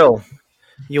 Mr. Thrill,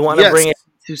 you want to Yes. bring it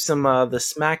to some the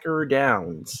Smacker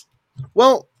Downs?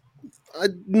 Well,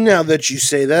 now that you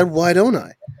say that, why don't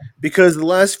I? Because the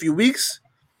last few weeks,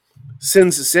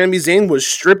 since Sami Zayn was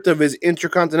stripped of his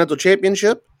Intercontinental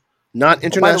Championship, not Oh, by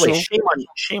the way, international.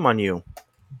 shame on you.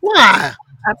 Why?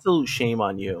 Absolute shame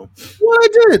on you. What I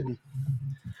did?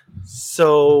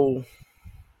 So,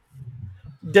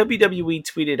 WWE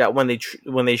tweeted out when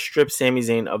they stripped Sami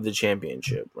Zayn of the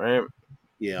championship, right?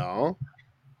 Yeah.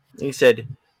 He said,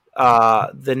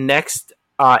 the next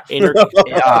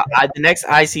the next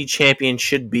IC champion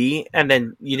should be, and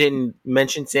then you didn't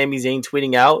mention Sami Zayn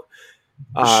tweeting out,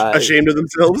 Ashamed of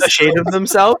themselves. ashamed of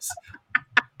themselves.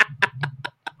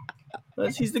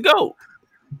 He's the GOAT.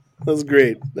 That's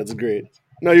great. That's great.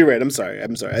 No, you're right. I'm sorry.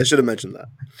 I should have mentioned that.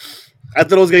 I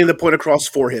thought I was getting the point across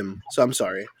for him, so I'm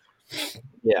sorry.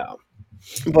 Yeah.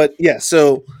 But yeah,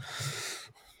 so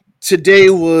today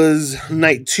was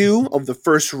night 2 of the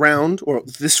first round, or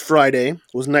this Friday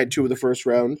was night 2 of the first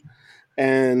round,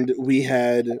 and we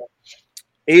had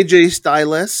AJ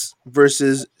Styles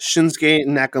versus Shinsuke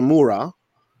Nakamura,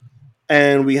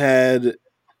 and we had,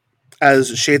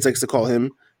 as Shades likes to call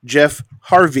him, Jeff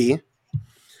Harvey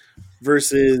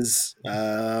versus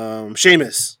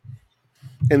Sheamus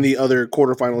in the other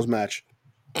quarterfinals match.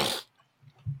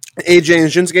 AJ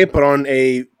and Shinsuke put on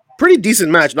a pretty decent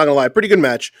match, not gonna lie, pretty good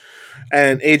match.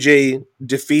 And AJ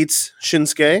defeats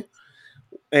Shinsuke,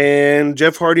 and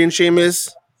Jeff Hardy and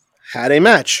Sheamus had a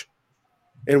match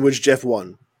in which Jeff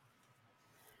won.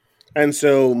 And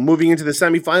so moving into the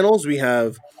semifinals, we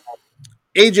have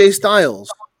AJ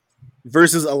Styles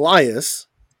versus Elias,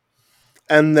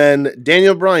 and then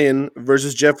Daniel Bryan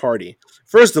versus Jeff Hardy.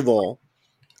 First of all,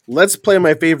 let's play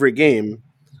my favorite game.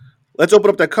 Let's open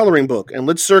up that coloring book and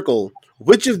let's circle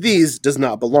which of these does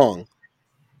not belong.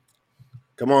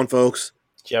 Come on, folks.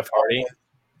 Jeff Hardy.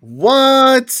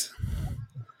 What?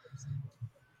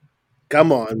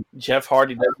 Come on. Jeff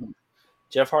Hardy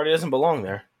doesn't belong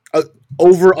there.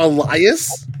 Over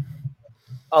Elias?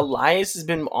 Elias has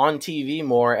been on TV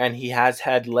more, and he has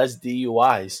had less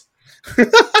DUIs.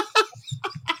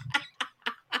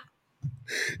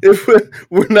 If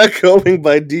we're not going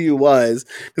by DUIs,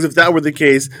 because if that were the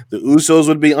case, the Usos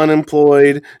would be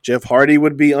unemployed. Jeff Hardy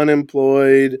would be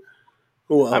unemployed.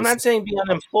 Who else? I'm not saying be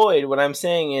unemployed. What I'm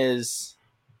saying is,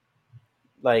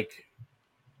 like,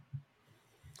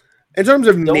 in terms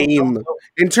of name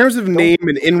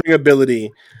and in-ring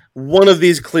ability, one of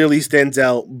these clearly stands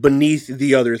out beneath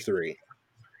the other three.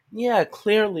 Yeah,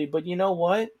 clearly, but you know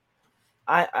what?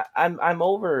 I'm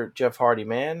over Jeff Hardy,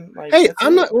 man. Like, hey,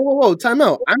 I'm not. Whoa, time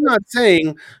out. I'm not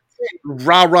saying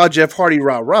rah Jeff Hardy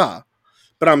rah,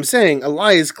 but I'm saying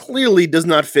Elias clearly does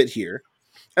not fit here.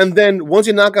 And then once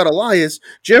you knock out Elias,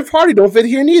 Jeff Hardy don't fit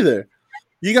here neither.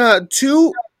 You got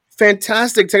two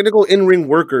fantastic technical in-ring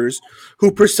workers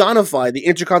who personify the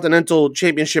Intercontinental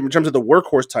Championship in terms of the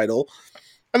workhorse title,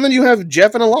 and then you have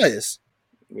Jeff and Elias.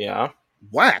 Yeah.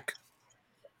 Whack.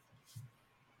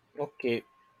 Okay.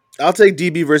 I'll take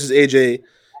DB versus AJ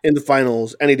in the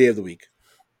finals any day of the week.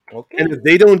 Okay. And if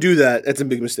they don't do that, that's a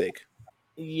big mistake.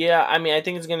 Yeah, I mean, I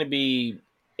think it's going to be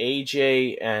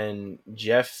AJ and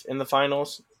Jeff in the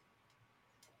finals.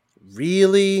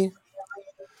 Really?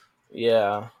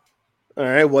 Yeah. All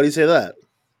right. Why do you say that?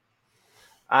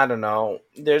 I don't know.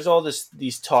 There's all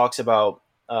these talks about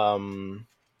WWE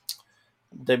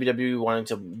wanting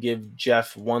to give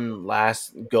Jeff one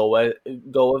last go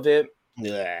of it.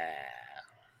 Yeah.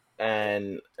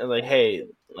 And like, hey,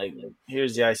 like,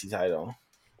 here's the IC title.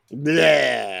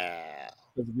 Yeah.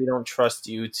 We don't trust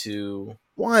you to.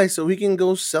 Why? So we can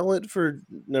go sell it for.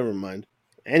 Never mind.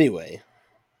 Anyway.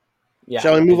 Yeah.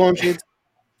 Shall we move on, Shades?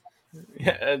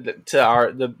 To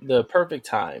the perfect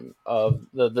time of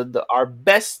the our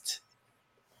best.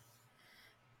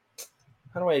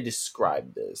 How do I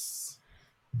describe this?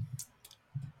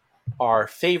 Our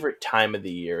favorite time of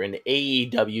the year, an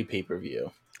AEW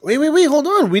pay-per-view. Wait, hold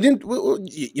on. We didn't.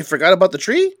 You forgot about the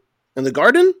tree and the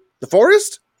garden, the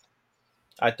forest.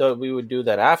 I thought we would do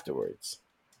that afterwards.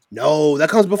 No,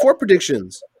 that comes before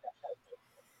predictions.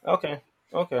 Okay.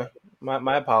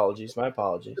 My apologies. That's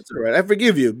all right. I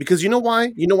forgive you because you know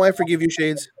why? You know why I forgive you,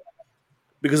 Shades?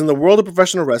 Because in the world of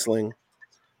professional wrestling,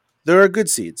 there are good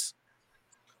seeds.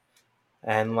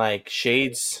 And like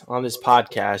Shades on this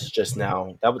podcast just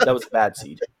now, that was a bad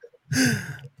seed.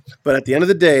 But at the end of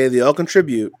the day, they all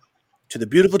contribute to the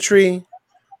beautiful tree,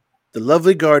 the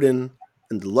lovely garden,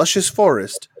 and the luscious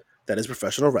forest that is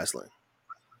professional wrestling.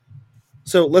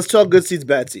 So let's talk good seeds,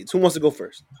 bad seeds. Who wants to go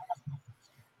first?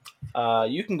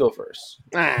 You can go first.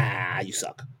 Ah, you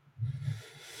suck.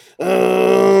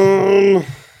 Um,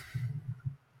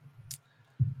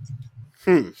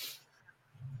 hmm.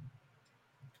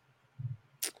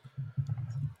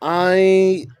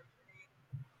 I.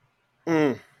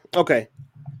 Okay.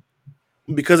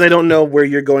 Because I don't know where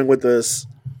you're going with this,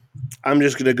 I'm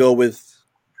just gonna go with.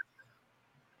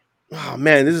 Oh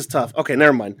man, this is tough. Okay,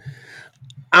 never mind.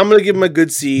 I'm gonna give my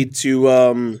good seed to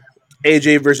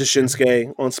AJ versus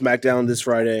Shinsuke on SmackDown this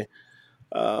Friday.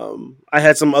 I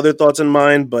had some other thoughts in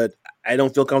mind, but I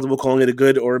don't feel comfortable calling it a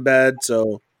good or a bad,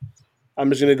 so I'm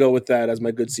just gonna go with that as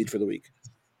my good seed for the week.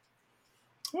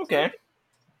 Okay.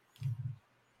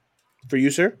 For you,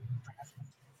 sir?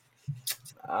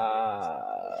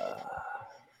 Uh,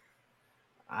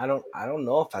 I don't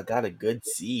know if I got a good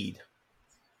seed.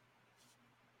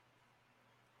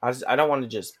 I don't want to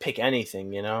just pick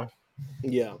anything, you know.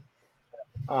 Yeah.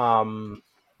 Um,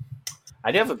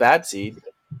 I do have a bad seed.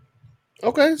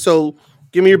 Okay, so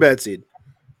give me your bad seed.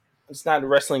 It's not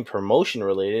wrestling promotion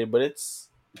related, but it's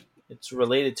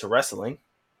related to wrestling.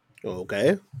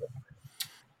 Okay.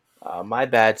 My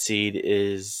bad seed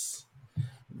is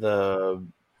the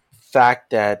fact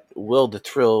that Will the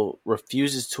Thrill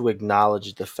refuses to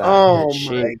acknowledge the fact that Oh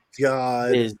Shane my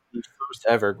god. is the first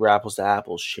ever Grapples to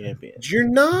Apples champion. You're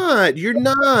not. You're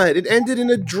not. It ended in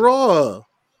a draw.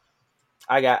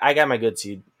 I got my good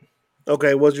seed.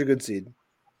 Okay, what's your good seed?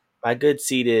 My good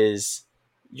seed is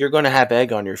you're going to have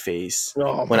egg on your face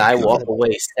Oh when my I walk god. away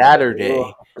Oh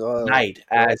Saturday god. night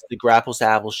as the Grapples to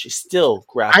Apples still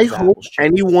I Grapples to hope Apples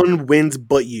champion. anyone wins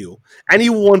but you.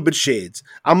 Anyone but Shades.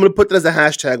 I'm gonna put that as a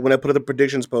hashtag when I put up the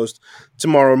predictions post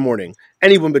tomorrow morning.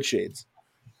 Anyone but Shades.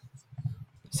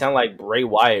 You sound like Bray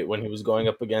Wyatt when he was going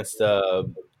up against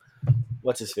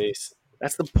what's his face,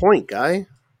 That's the point, guy.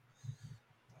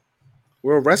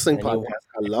 We're a wrestling and podcast.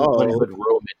 he won Hello. with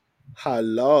Roman.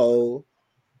 Hello.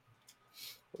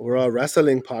 We're a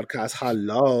wrestling podcast.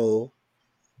 Hello.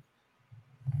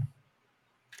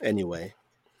 Anyway,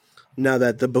 now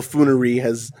that the buffoonery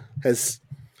has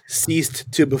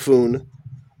ceased to buffoon,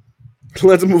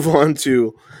 let's move on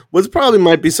to what probably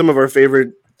might be some of our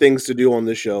favorite things to do on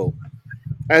the show.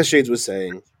 As Shades was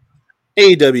saying,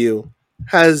 AEW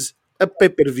has a pay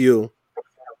per view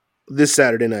this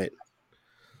Saturday night.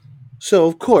 So,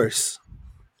 of course,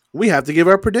 we have to give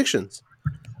our predictions.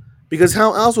 Because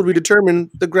how else would we determine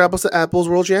the Grapples to Apples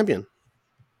World Champion?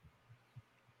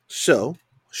 So,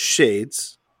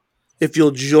 Shades, if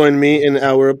you'll join me in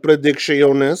our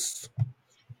predicciones,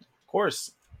 Of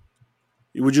course.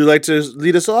 would you like to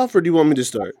lead us off or do you want me to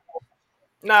start?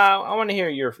 No, I want to hear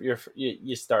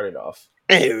you started off.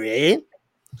 All right.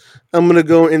 I'm going to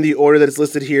go in the order that is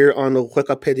listed here on the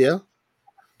Wikipedia.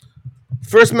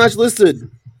 First match listed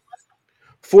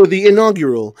for the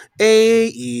inaugural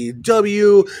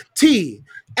AEW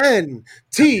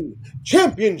TNT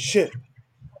Championship,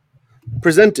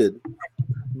 presented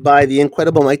by the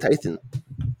incredible Mike Tyson.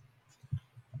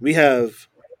 We have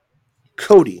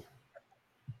Cody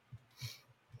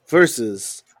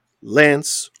versus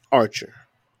Lance Archer.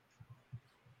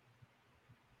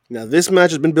 Now, this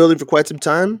match has been building for quite some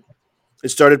time. It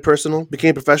started personal,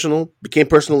 became professional, became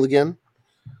personal again,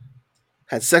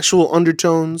 had sexual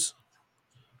undertones.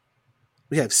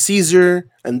 We have Caesar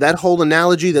and that whole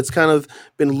analogy that's kind of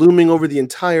been looming over the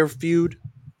entire feud.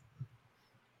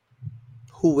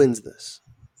 Who wins this?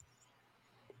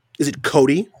 Is it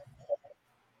Cody?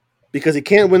 Because he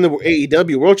can't win the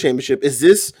AEW World Championship. Is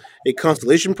this a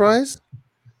constellation prize?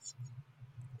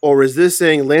 Or is this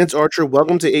saying, Lance Archer,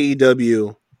 welcome to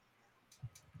AEW,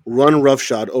 run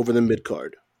roughshod over the mid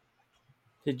card?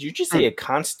 Did you just say a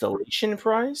constellation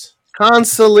prize?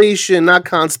 Consolation, not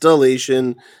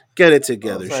constellation. Get it I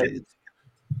together, was like, Shades.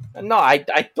 no, I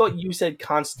thought you said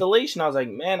constellation. I was like,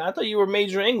 man, I thought you were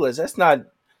major English. That's not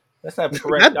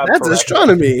correct. That's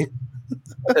astronomy.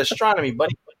 That's astronomy,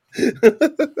 buddy.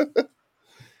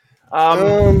 Um,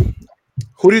 um,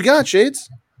 who do you got, Shades?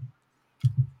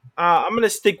 I'm gonna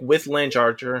stick with Lance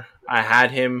Archer. I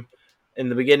had him in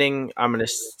the beginning. I'm gonna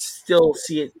still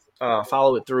see it,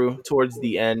 follow it through towards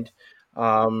the end.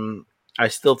 I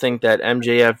still think that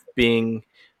MJF being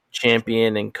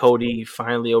champion and Cody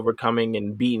finally overcoming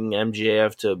and beating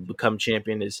MJF to become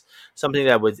champion is something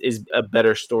that is a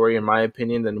better story in my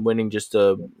opinion than winning just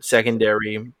a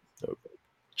secondary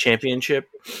championship.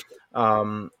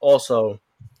 Also,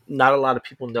 not a lot of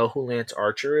people know who Lance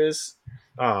Archer is.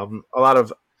 A lot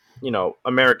of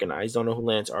Americanized, don't know who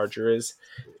Lance Archer is.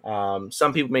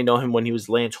 Some people may know him when he was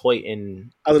Lance Hoyt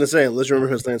in I was gonna say, let's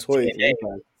remember his Lance Hoyt.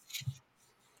 TNA.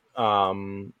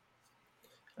 Um,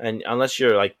 and unless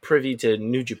you're like privy to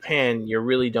New Japan, you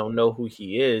really don't know who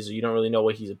he is. Or you don't really know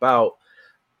what he's about.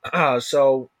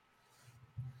 So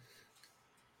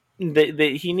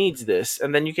he needs this,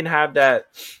 and then you can have that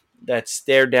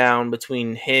stare down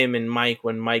between him and Mike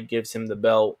when Mike gives him the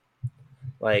belt.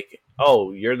 Like,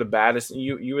 oh, you're the baddest.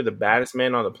 You were the baddest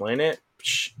man on the planet.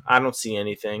 Psh, I don't see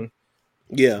anything.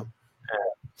 Yeah,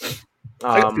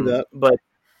 I can see that.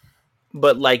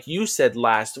 But like you said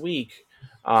last week,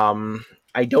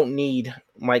 I don't need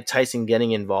Mike Tyson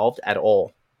getting involved at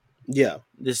all. Yeah,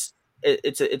 It's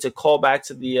a callback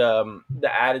to the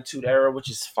Attitude Era, which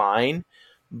is fine,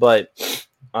 but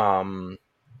um,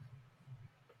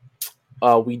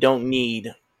 we don't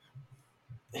need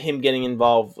him getting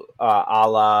involved, a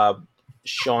la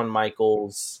Shawn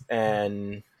Michaels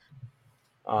and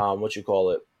what you call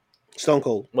it? Stone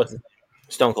Cold. What's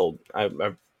Stone Cold? I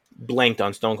blanked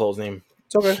on Stone Cold's name.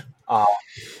 It's okay. Uh,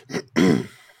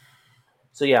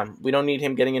 so yeah, we don't need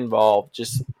him getting involved.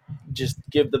 Just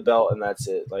give the belt and that's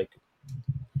it. Like,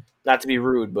 not to be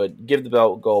rude, but give the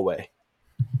belt, go away.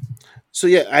 So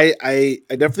yeah, I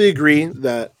definitely agree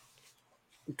that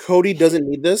Cody doesn't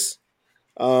need this.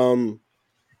 Um,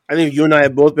 I think you and I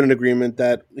have both been in agreement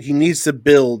that he needs to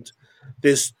build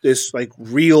this like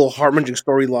real heart wrenching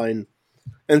storyline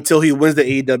until he wins the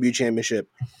AEW championship,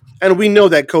 and we know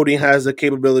that Cody has the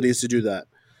capabilities to do that.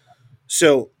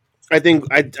 So I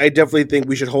definitely think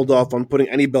we should hold off on putting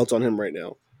any belts on him right now.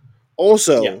 Yeah,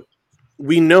 Also,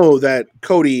 we know that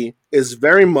Cody is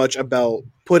very much about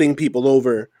putting people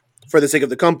over for the sake of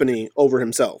the company over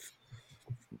himself.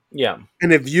 yeah,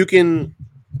 And if you can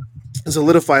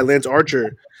solidify Lance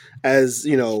Archer as,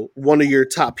 one of your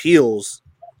top heels,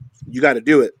 you got to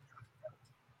do it.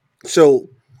 So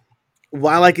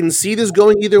while I can see this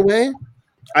going either way,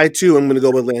 I too am going to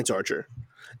go with Lance Archer.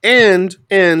 And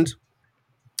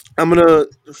I'm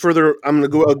gonna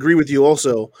go agree with you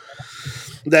also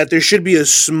that there should be a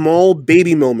small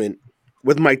baby moment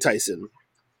with Mike Tyson,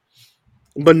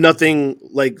 but nothing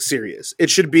like serious. It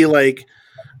should be like,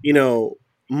 you know,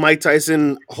 Mike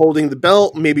Tyson holding the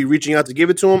belt, maybe reaching out to give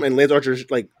it to him, and Lance Archer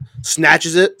like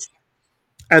snatches it,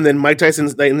 and then Mike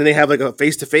Tyson's like, and then they have like a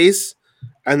face to face,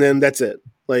 and then that's it.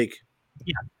 Like,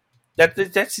 yeah.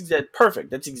 That's perfect.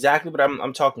 That's exactly what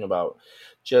I'm talking about.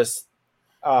 Just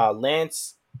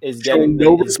Lance is showing getting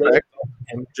no is getting, respect,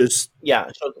 and just yeah,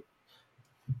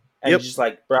 and yep. just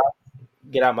like, bro,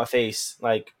 get out my face.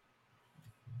 Like,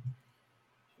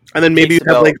 And then maybe takes you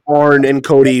the have belt. like Arn and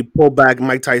Cody pull back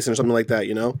Mike Tyson or something like that.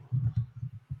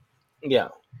 Yeah.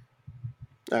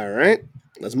 All right,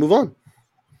 let's move on.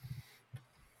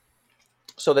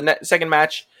 So the second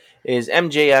match is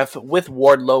MJF with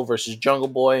Wardlow versus Jungle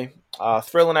Boy.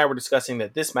 Thrill and I were discussing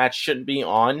that this match shouldn't be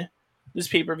on this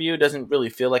pay per view. It doesn't really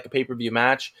feel like a pay per view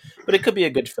match, but it could be a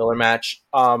good filler match.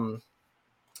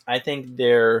 I think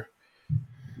they're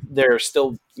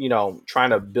still trying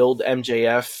to build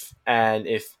MJF, and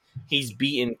if he's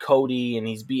beaten Cody and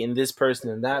he's beaten this person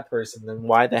and that person, then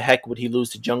why the heck would he lose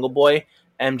to Jungle Boy?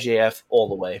 MJF all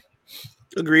the way.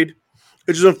 Agreed.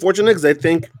 Which is unfortunate because I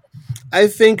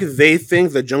think they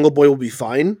think that Jungle Boy will be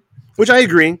fine, which I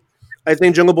agree. I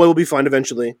think Jungle Boy will be fine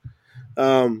eventually.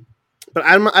 Um, but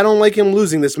I don't like him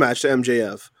losing this match to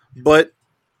MJF. But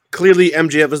clearly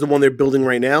MJF is the one they're building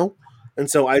right now, and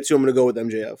so I too am going to go with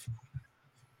MJF.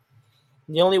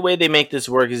 The only way they make this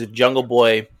work is if Jungle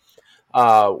Boy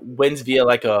wins via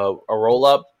like a roll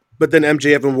up. But then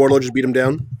MJF and Wardlow just beat him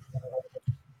down.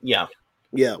 Yeah.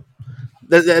 Yeah.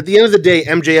 At the end of the day,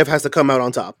 MJF has to come out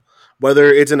on top, whether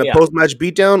it's in a Yeah. post match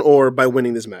beatdown or by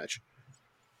winning this match.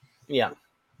 Yeah.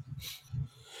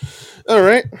 All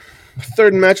right.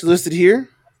 Third match listed here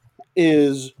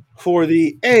is for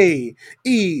the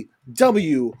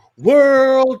AEW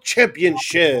World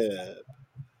Championship.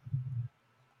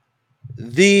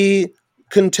 The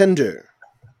contender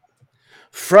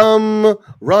from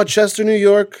Rochester, New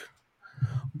York,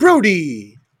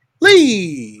 Brody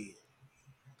Lee.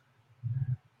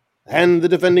 And the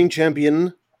defending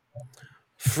champion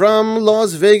from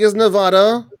Las Vegas,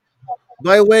 Nevada,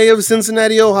 by way of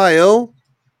Cincinnati, Ohio,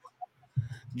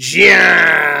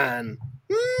 Jon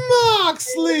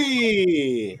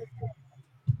Moxley.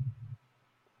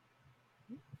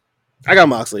 I got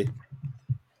Moxley.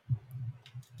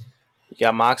 You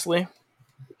got Moxley?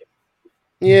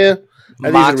 Yeah. I think he's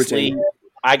gonna Moxley. retain.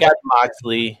 I got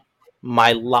Moxley,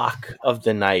 my lock of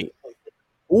the night.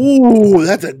 Ooh,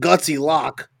 that's a gutsy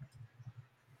lock.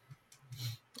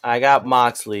 I got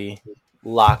Moxley,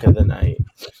 lock of the night.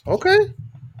 Okay.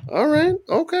 All right.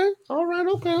 Okay. All right.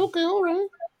 Okay. Okay. All right.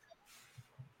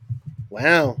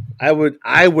 Wow. I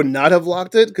would not have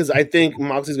locked it because I think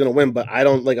Moxley's gonna win, but I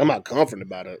don't like. I'm not confident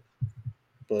about it.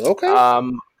 But okay.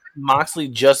 Um, Moxley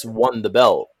just won the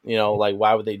belt. You know, like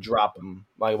why would they drop him?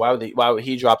 Like why would they? Why would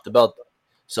he drop the belt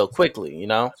so quickly? You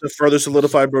know, To further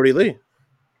solidify Brody Lee.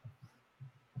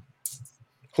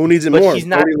 Who needs it but more,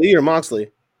 Brody Lee or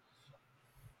Moxley?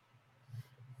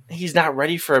 he's not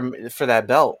ready for that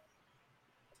belt.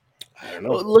 I don't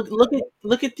know.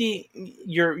 Look at the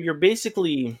you're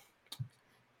basically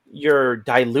you're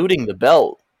diluting the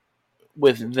belt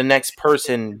with the next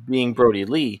person being Brody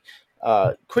Lee.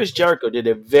 Chris Jericho did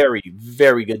a very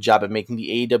good job of making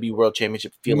the AEW World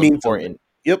Championship feel Mean something. important.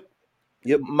 Yep.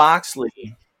 Yep.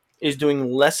 Moxley is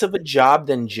doing less of a job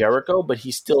than Jericho, but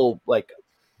he's still like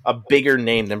a bigger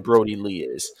name than Brody Lee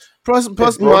is. Plus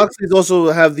If Brody, Moxley's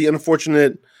also have the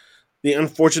unfortunate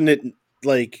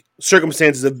like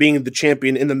circumstances of being the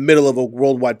champion in the middle of a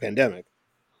worldwide pandemic.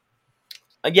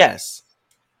 yes,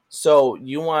 so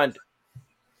you want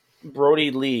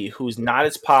Brody Lee, who's not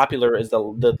as popular as the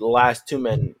last two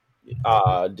men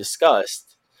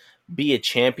discussed, be a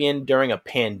champion during a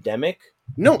pandemic?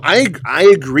 No, I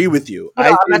agree with you. No, I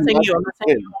I'm think not saying you. I'm Moxley not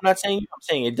saying you. win. I'm not saying you. I'm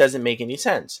saying it doesn't make any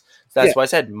sense. So Yeah. that's why I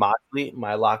said Moxley,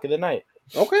 my lock of the night.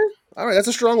 Okay. All right. That's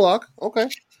a strong lock. Okay.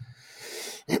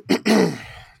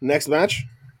 Next match.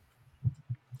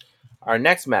 Our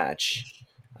next match,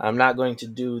 I'm not going to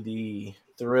do the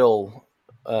thrill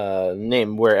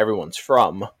name where everyone's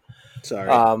from. Sorry.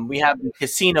 We have the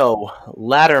Casino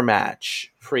ladder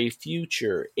match for a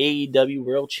future AEW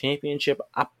World Championship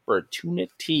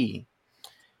opportunity.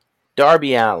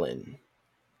 Darby Allin,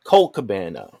 Colt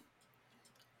Cabana,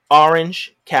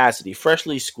 Orange Cassidy,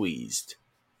 freshly squeezed,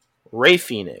 Ray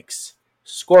Phoenix,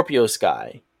 Scorpio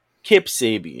Sky, Kip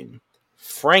Sabian,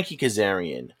 Frankie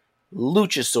Kazarian,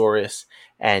 Luchasaurus,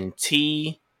 and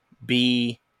TBA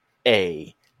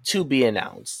to be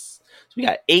announced. So we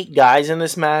got 8 guys in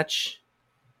this match.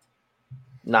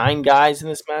 9 guys in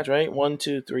this match, right? 1,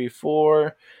 2, 3,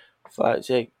 4, 5,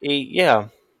 6, 8. Yeah.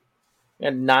 We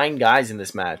had 9 guys in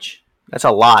this match. That's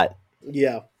a lot.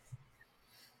 Yeah.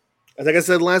 Like I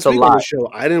said It's last a week on the lot. show,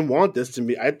 I didn't want this to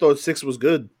be. I thought 6 was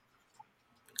good.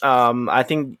 I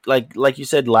think like you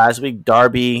said last week,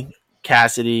 Darby,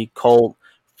 Cassidy, Colt,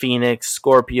 Phoenix,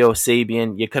 Scorpio,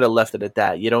 Sabian. You could have left it at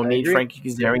that. You don't I need agree. Frankie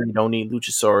Kazarian. You don't need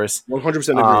Luchasaurus. 100%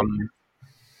 agree. Um,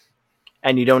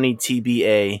 and you don't need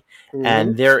TBA. Mm-hmm.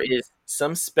 And there is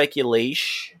some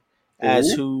speculation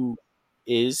as Ooh. who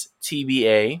is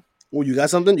TBA. Oh, you got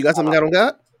something? You got something I don't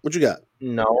got? What you got?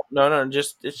 No.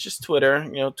 Just it's just Twitter.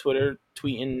 You know, Twitter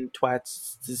tweeting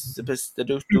twats.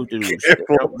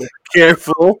 Careful.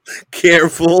 Careful.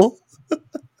 Careful.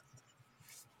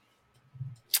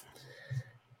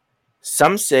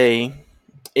 Some say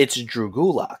it's Drew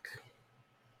Gulak.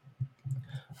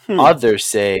 Hmm. Others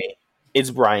say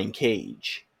it's Brian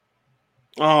Cage.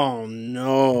 Oh,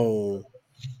 no.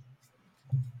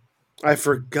 I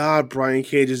forgot Brian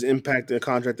Cage's Impact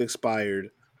contract expired.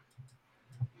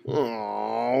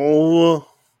 Oh.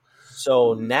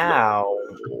 So now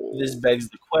this begs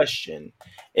the question: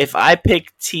 if I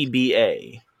pick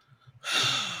TBA,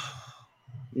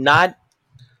 not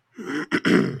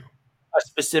a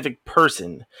specific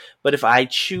person, but if I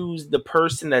choose the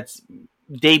person that's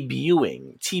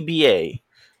debuting TBA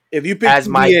If you pick as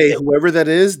my TBA, pick, whoever that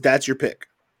is, that's your pick.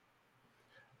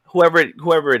 whoever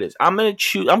it is, I'm gonna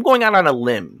choose. I'm going out on a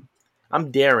limb. I'm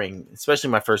daring, especially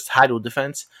my first title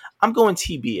defense. I'm going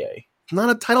TBA. Not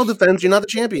a title defense. You're not the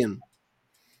champion.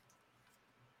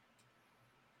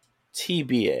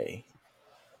 TBA.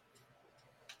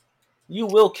 You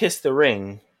will kiss the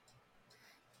ring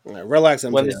All right, relax,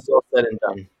 when MJF. this is all said and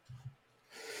done.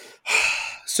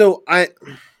 So I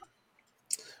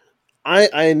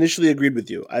initially agreed with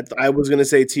you. I was gonna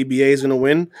say TBA is gonna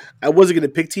win. I wasn't gonna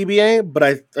pick TBA, but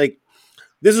I like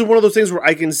this is one of those things where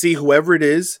I can see whoever it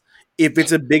is, if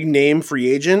it's a big name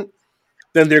free agent,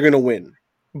 then they're gonna win.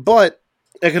 But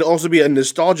it could also be a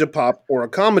nostalgia pop or a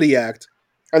comedy act,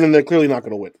 and then they're clearly not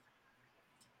gonna win.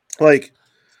 Like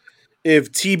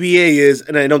if TBA is,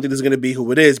 and I don't think this is gonna be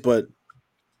who it is, but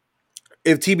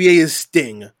if TBA is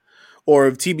Sting, or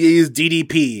if TBA is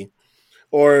DDP,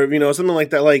 or something like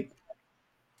that, like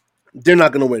they're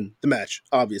not going to win the match,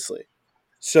 obviously.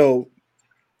 So,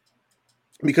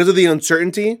 because of the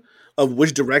uncertainty of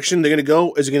which direction they're going to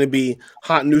go, is it going to be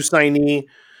hot new signee,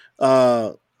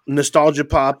 nostalgia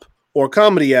pop, or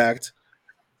comedy act?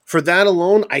 For that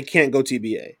alone, I can't go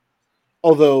TBA.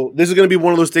 Although this is going to be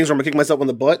one of those things where I'm going to kick myself on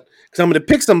the butt because I'm going to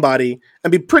pick somebody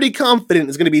and be pretty confident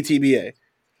it's going to be TBA.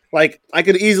 Like I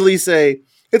could easily say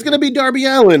It's gonna be Darby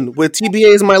Allin with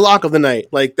TBA as my lock of the night.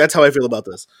 Like that's how I feel about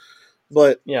this.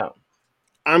 But Yeah.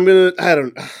 I'm gonna. I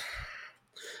don't.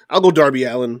 I'll go Darby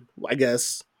Allin. I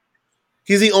guess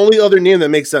he's the only other name that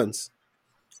makes sense.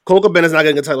 Cole Cabana's not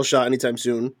getting a title shot anytime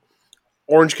soon.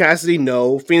 Orange Cassidy,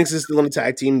 no. Phoenix is still on the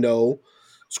tag team, no.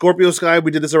 Scorpio Sky,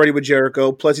 we did this already with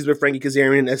Jericho. Plus, he's with Frankie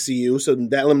Kazarian and SCU, so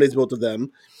that eliminates both of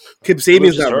them. Kip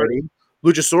Sabian's not Luchasaurus. ready.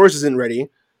 Luchasaurus isn't ready.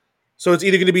 So it's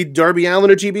either going to be Darby Allin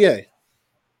or TBA.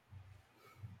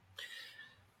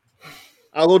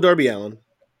 I'll go Darby Allin.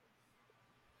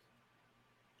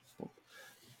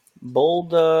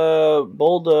 Bold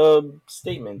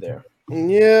statement there.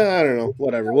 Yeah, I don't know.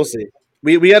 Whatever. We'll see.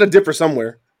 We had to differ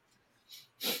somewhere.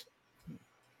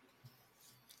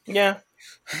 Yeah.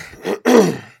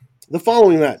 The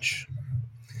following match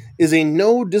is a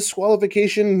no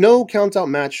disqualification, no countout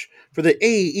match for the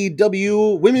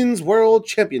AEW Women's World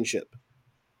Championship.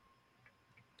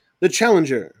 The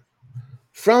challenger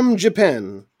from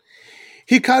Japan,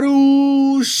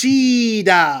 Hikaru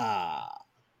Shida,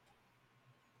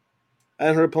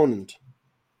 and her opponent,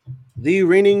 the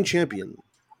reigning champion,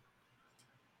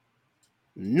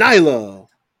 Nyla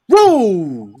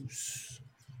Rose.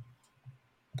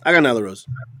 I got Nyla Rose.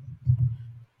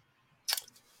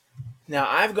 Now,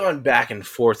 I've gone back and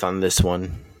forth on this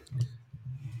one.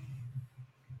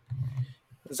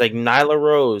 It's like Nyla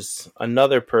Rose,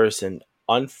 another person,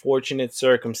 unfortunate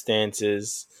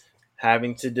circumstances,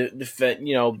 having to defend,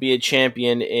 be a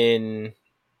champion in,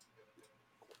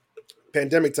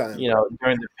 Pandemic time.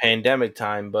 During the pandemic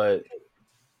time. But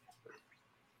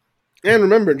And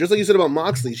remember, just like you said about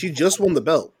Moxley, she just won the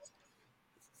belt.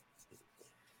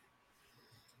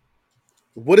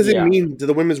 What does it mean to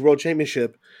the Women's World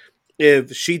Championship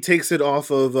if she takes it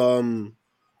off of oh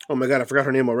my god, I forgot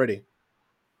her name already.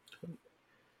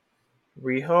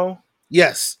 Riho?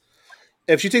 Yes.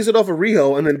 If she takes it off of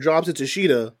Riho and then drops it to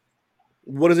Shida,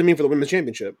 what does it mean for the Women's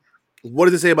Championship? What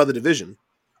does it say about the division?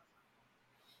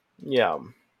 Yeah.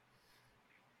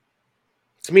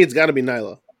 To me, it's got to be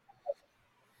Nyla.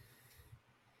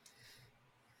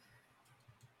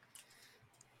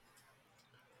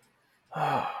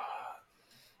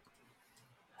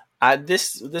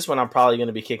 This one I'm probably going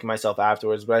to be kicking myself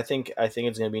afterwards, but I think it's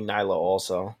going to be Nyla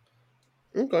also.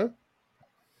 Okay.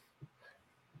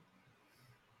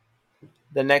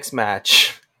 The next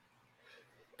match,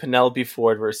 Penelope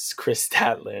Ford versus Chris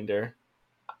Statlander.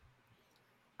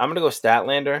 I'm going to go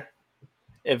Statlander.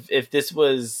 If this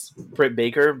was Britt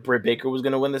Baker was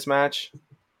going to win this match.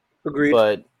 Agreed.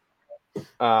 But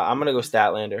I'm going to go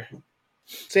Statlander.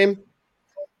 Same.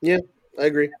 Yeah, I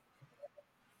agree.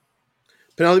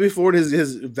 Penelope Ford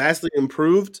has vastly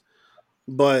improved,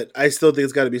 but I still think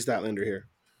it's got to be Statlander here.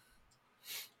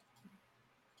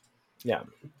 Yeah.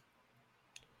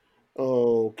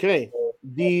 Okay.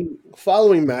 The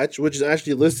following match, which is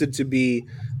actually listed to be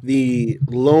the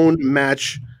lone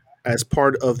match as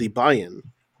part of the buy-in,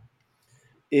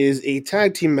 is a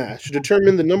tag team match to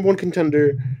determine the number one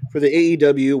contender for the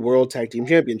AEW World Tag Team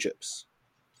Championships.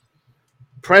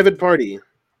 Private Party,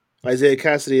 Isaiah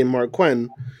Cassidy and Mark Quinn,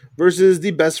 versus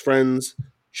the Best Friends,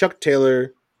 Chuck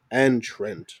Taylor and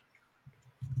Trent.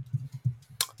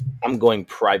 I'm going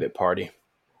Private Party.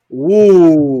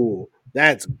 Ooh,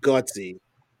 that's gutsy.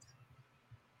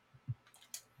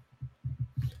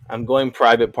 I'm going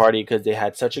Private Party because they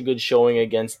had such a good showing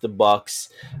against the Bucks.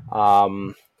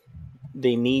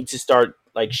 They need to start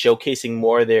showcasing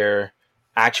more of their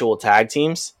actual tag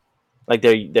teams, like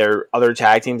their other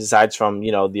tag teams aside from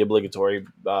the obligatory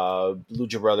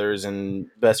Lucha Brothers and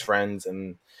Best Friends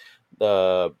and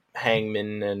the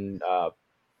Hangman and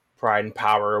Pride and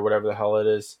Power or whatever the hell it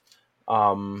is.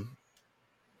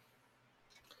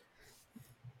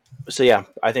 So yeah,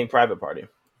 I think Private Party.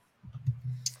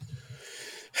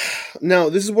 Now,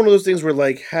 this is one of those things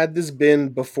where, had this been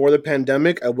before the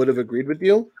pandemic, I would have agreed with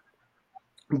you.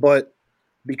 But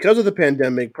because of the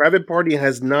pandemic, Private Party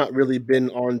has not really been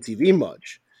on TV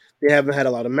much. They haven't had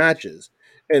a lot of matches.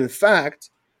 In fact,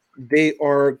 they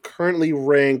are currently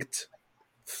ranked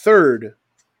third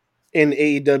in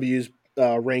AEW's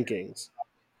rankings,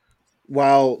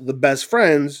 while the Best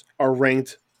Friends are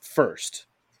ranked first,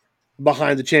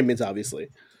 behind the champions, obviously.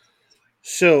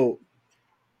 So,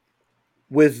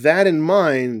 with that in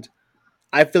mind,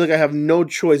 I feel like I have no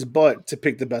choice but to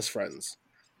pick the Best Friends.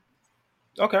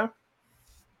 Okay.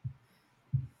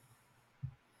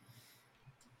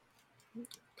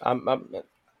 All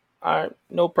right,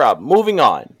 no problem. Moving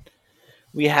on.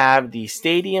 We have the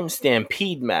Stadium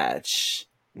Stampede match.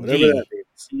 Whatever that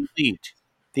means. Elite.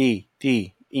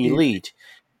 The Elite.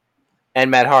 And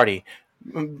Matt Hardy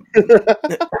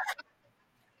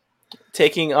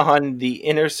taking on the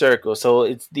Inner Circle. So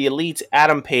it's the Elites: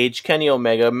 Adam Page, Kenny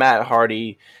Omega, Matt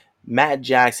Hardy, Matt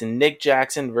Jackson, Nick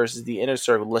Jackson versus the Inner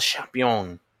Circle, Le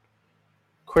Champion,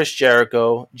 Chris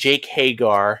Jericho, Jake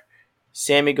Hagar,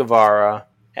 Sammy Guevara,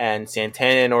 and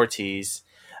Santana and Ortiz.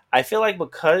 I feel like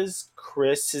because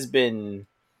Chris has been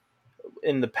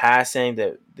in the past saying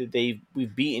that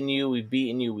we've beaten you, we've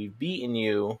beaten you, we've beaten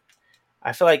you.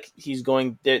 I feel like he's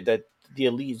going that the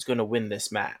Elite is going to win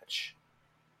this match.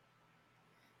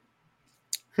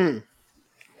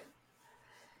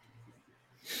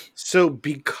 So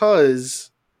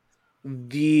because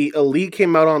the Elite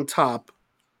came out on top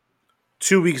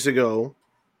 2 weeks ago,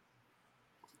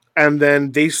 and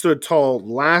then they stood tall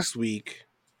last week,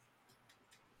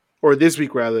 or this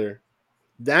week rather,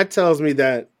 that tells me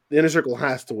that the Inner Circle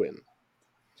has to win.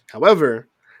 However,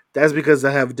 that's because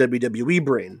I have WWE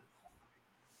brain.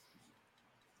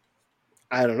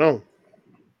 I don't know.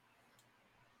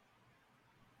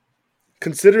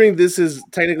 Considering this is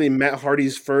technically Matt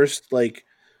Hardy's first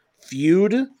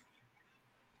feud,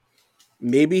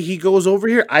 maybe he goes over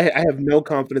here. I have no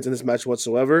confidence in this match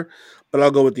whatsoever, but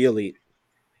I'll go with the Elite.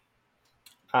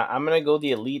 I'm gonna go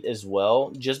the Elite as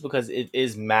well, just because it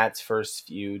is Matt's first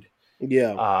feud.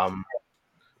 Yeah. Um,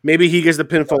 Maybe he gets the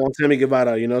pinfall on Sammy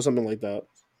Guevara, something like that.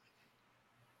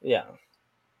 yeah.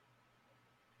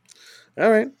 All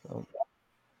right.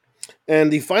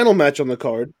 And the final match on the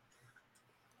card,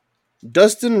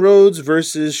 Dustin Rhodes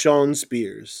versus Shawn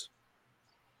Spears.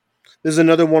 This is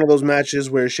another one of those matches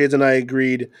where Shades and I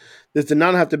agreed this did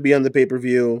not have to be on the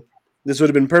pay-per-view. This would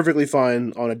have been perfectly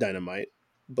fine on a Dynamite.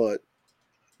 But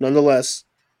nonetheless,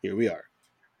 here we are.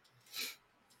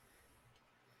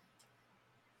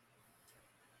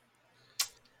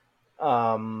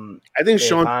 I think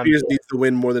Shawn Spears needs to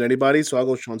win more than anybody, so I'll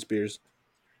go Shawn Spears.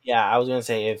 Yeah, I was gonna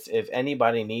say if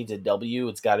anybody needs a W,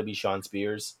 it's got to be Shawn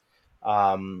Spears.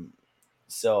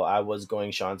 So I was going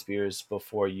Shawn Spears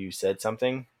before you said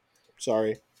something.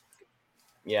 Sorry.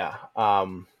 Yeah.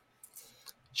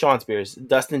 Shawn Spears.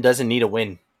 Dustin doesn't need a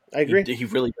win. I agree. He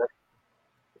really does.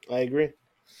 I agree.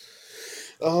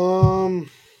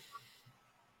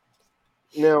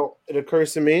 Now, it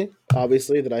occurs to me,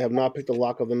 obviously, that I have not picked the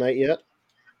lock of the night yet.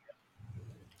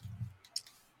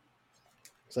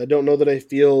 So I don't know that I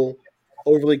feel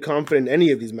overly confident in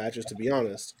any of these matches, to be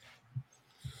honest.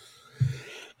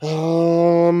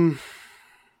 Man,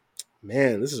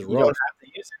 this is rough. You don't have to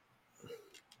use it.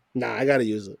 Nah, I gotta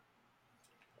use it.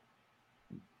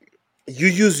 You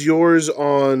use yours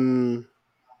on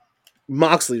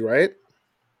Moxley, right?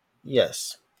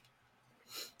 Yes.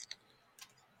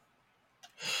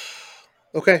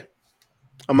 Okay.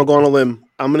 I'm gonna go on a limb.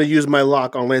 I'm gonna use my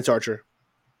lock on Lance Archer.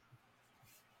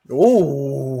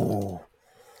 Ooh,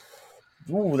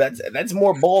 that's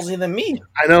more ballsy than me.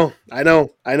 I know. But I'm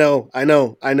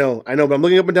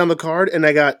looking up and down the card, and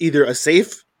I got either a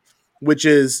safe, which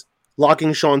is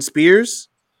locking Shawn Spears,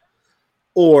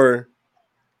 or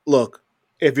look,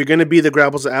 if you're gonna be the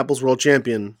Grapples to Apples World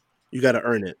Champion, you got to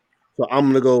earn it. So I'm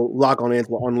gonna go lock on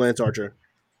Lance Archer.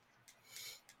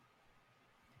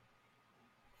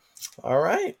 All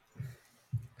right.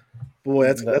 Boy,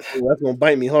 that's gonna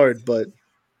bite me hard, but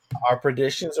our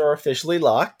predictions are officially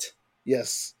locked.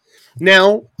 Yes.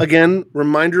 Now, again,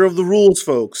 reminder of the rules,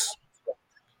 folks.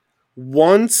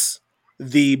 Once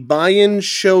the buy-in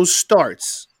show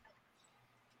starts,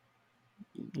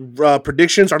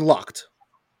 predictions are locked.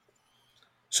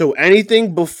 So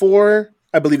anything before,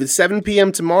 I believe it's 7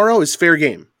 p.m. tomorrow is fair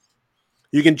game.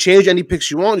 You can change any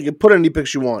picks you want. You can put any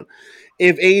picks you want.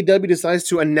 If AEW decides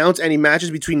to announce any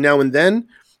matches between now and then,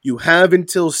 you have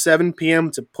until 7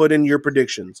 p.m. to put in your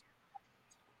predictions.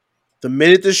 The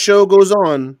minute the show goes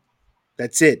on,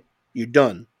 that's it. You're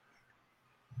done.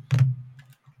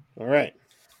 All right.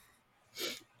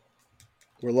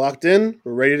 We're locked in.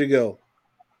 We're ready to go.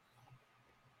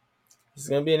 This is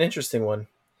going to be an interesting one.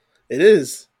 It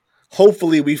is.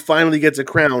 Hopefully, we finally get to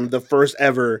crown the first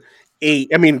ever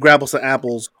Grapples to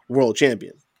Apples world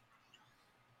champion.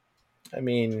 I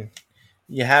mean,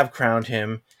 you have crowned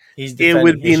him. It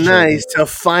would be nice to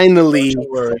finally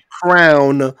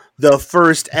crown the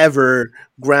first ever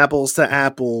Grapples to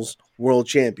Apples world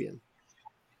champion.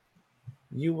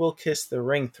 You will kiss the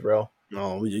ring, Thrill.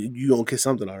 No, you gonna kiss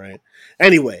something, all right.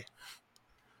 Anyway,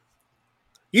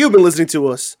 you've been listening to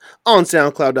us on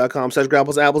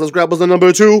SoundCloud.com/GrapplesApples. That's Grapples the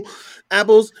number 2.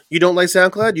 Apples, you don't like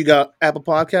SoundCloud? You got Apple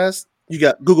Podcasts, you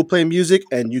got Google Play Music,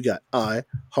 and you got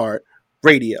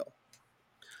iHeartRadio.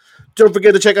 Don't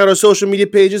forget to check out our social media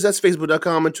pages. That's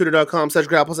Facebook.com and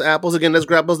Twitter.com/GrapplesApples. Again, that's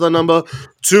Grapples the number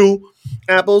 2.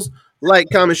 Apples. Like,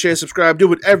 comment, share, subscribe. Do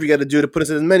whatever you got to do to put us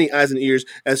in as many eyes and ears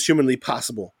as humanly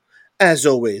possible. As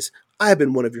always, I've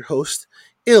been one of your hosts,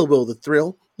 Ill Will the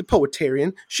Thrill, the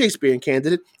Poetarian, Shakespearean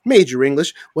candidate, Major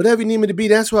English, whatever you need me to be,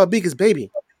 that's who I'll be, because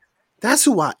baby, that's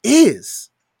who I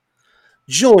is.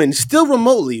 Joined still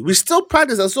remotely. We still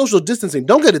practice our social distancing.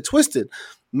 Don't get it twisted.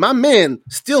 My man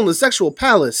still in the sexual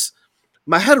palace.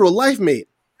 My hetero life mate.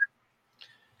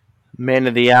 Man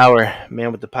of the hour,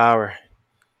 man with the power.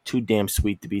 Too damn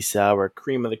sweet to be sour.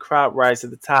 Cream of the crop, rise to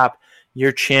the top.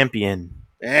 Your champion.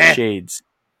 Shades.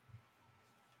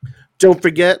 Don't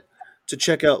forget to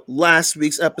check out last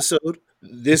week's episode,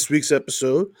 this week's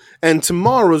episode, and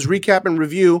tomorrow's recap and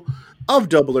review of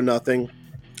Double or Nothing,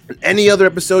 and any other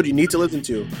episode you need to listen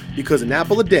to, because an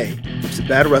apple a day keeps a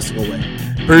bad wrestling away.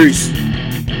 Peace.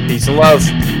 Peace and love.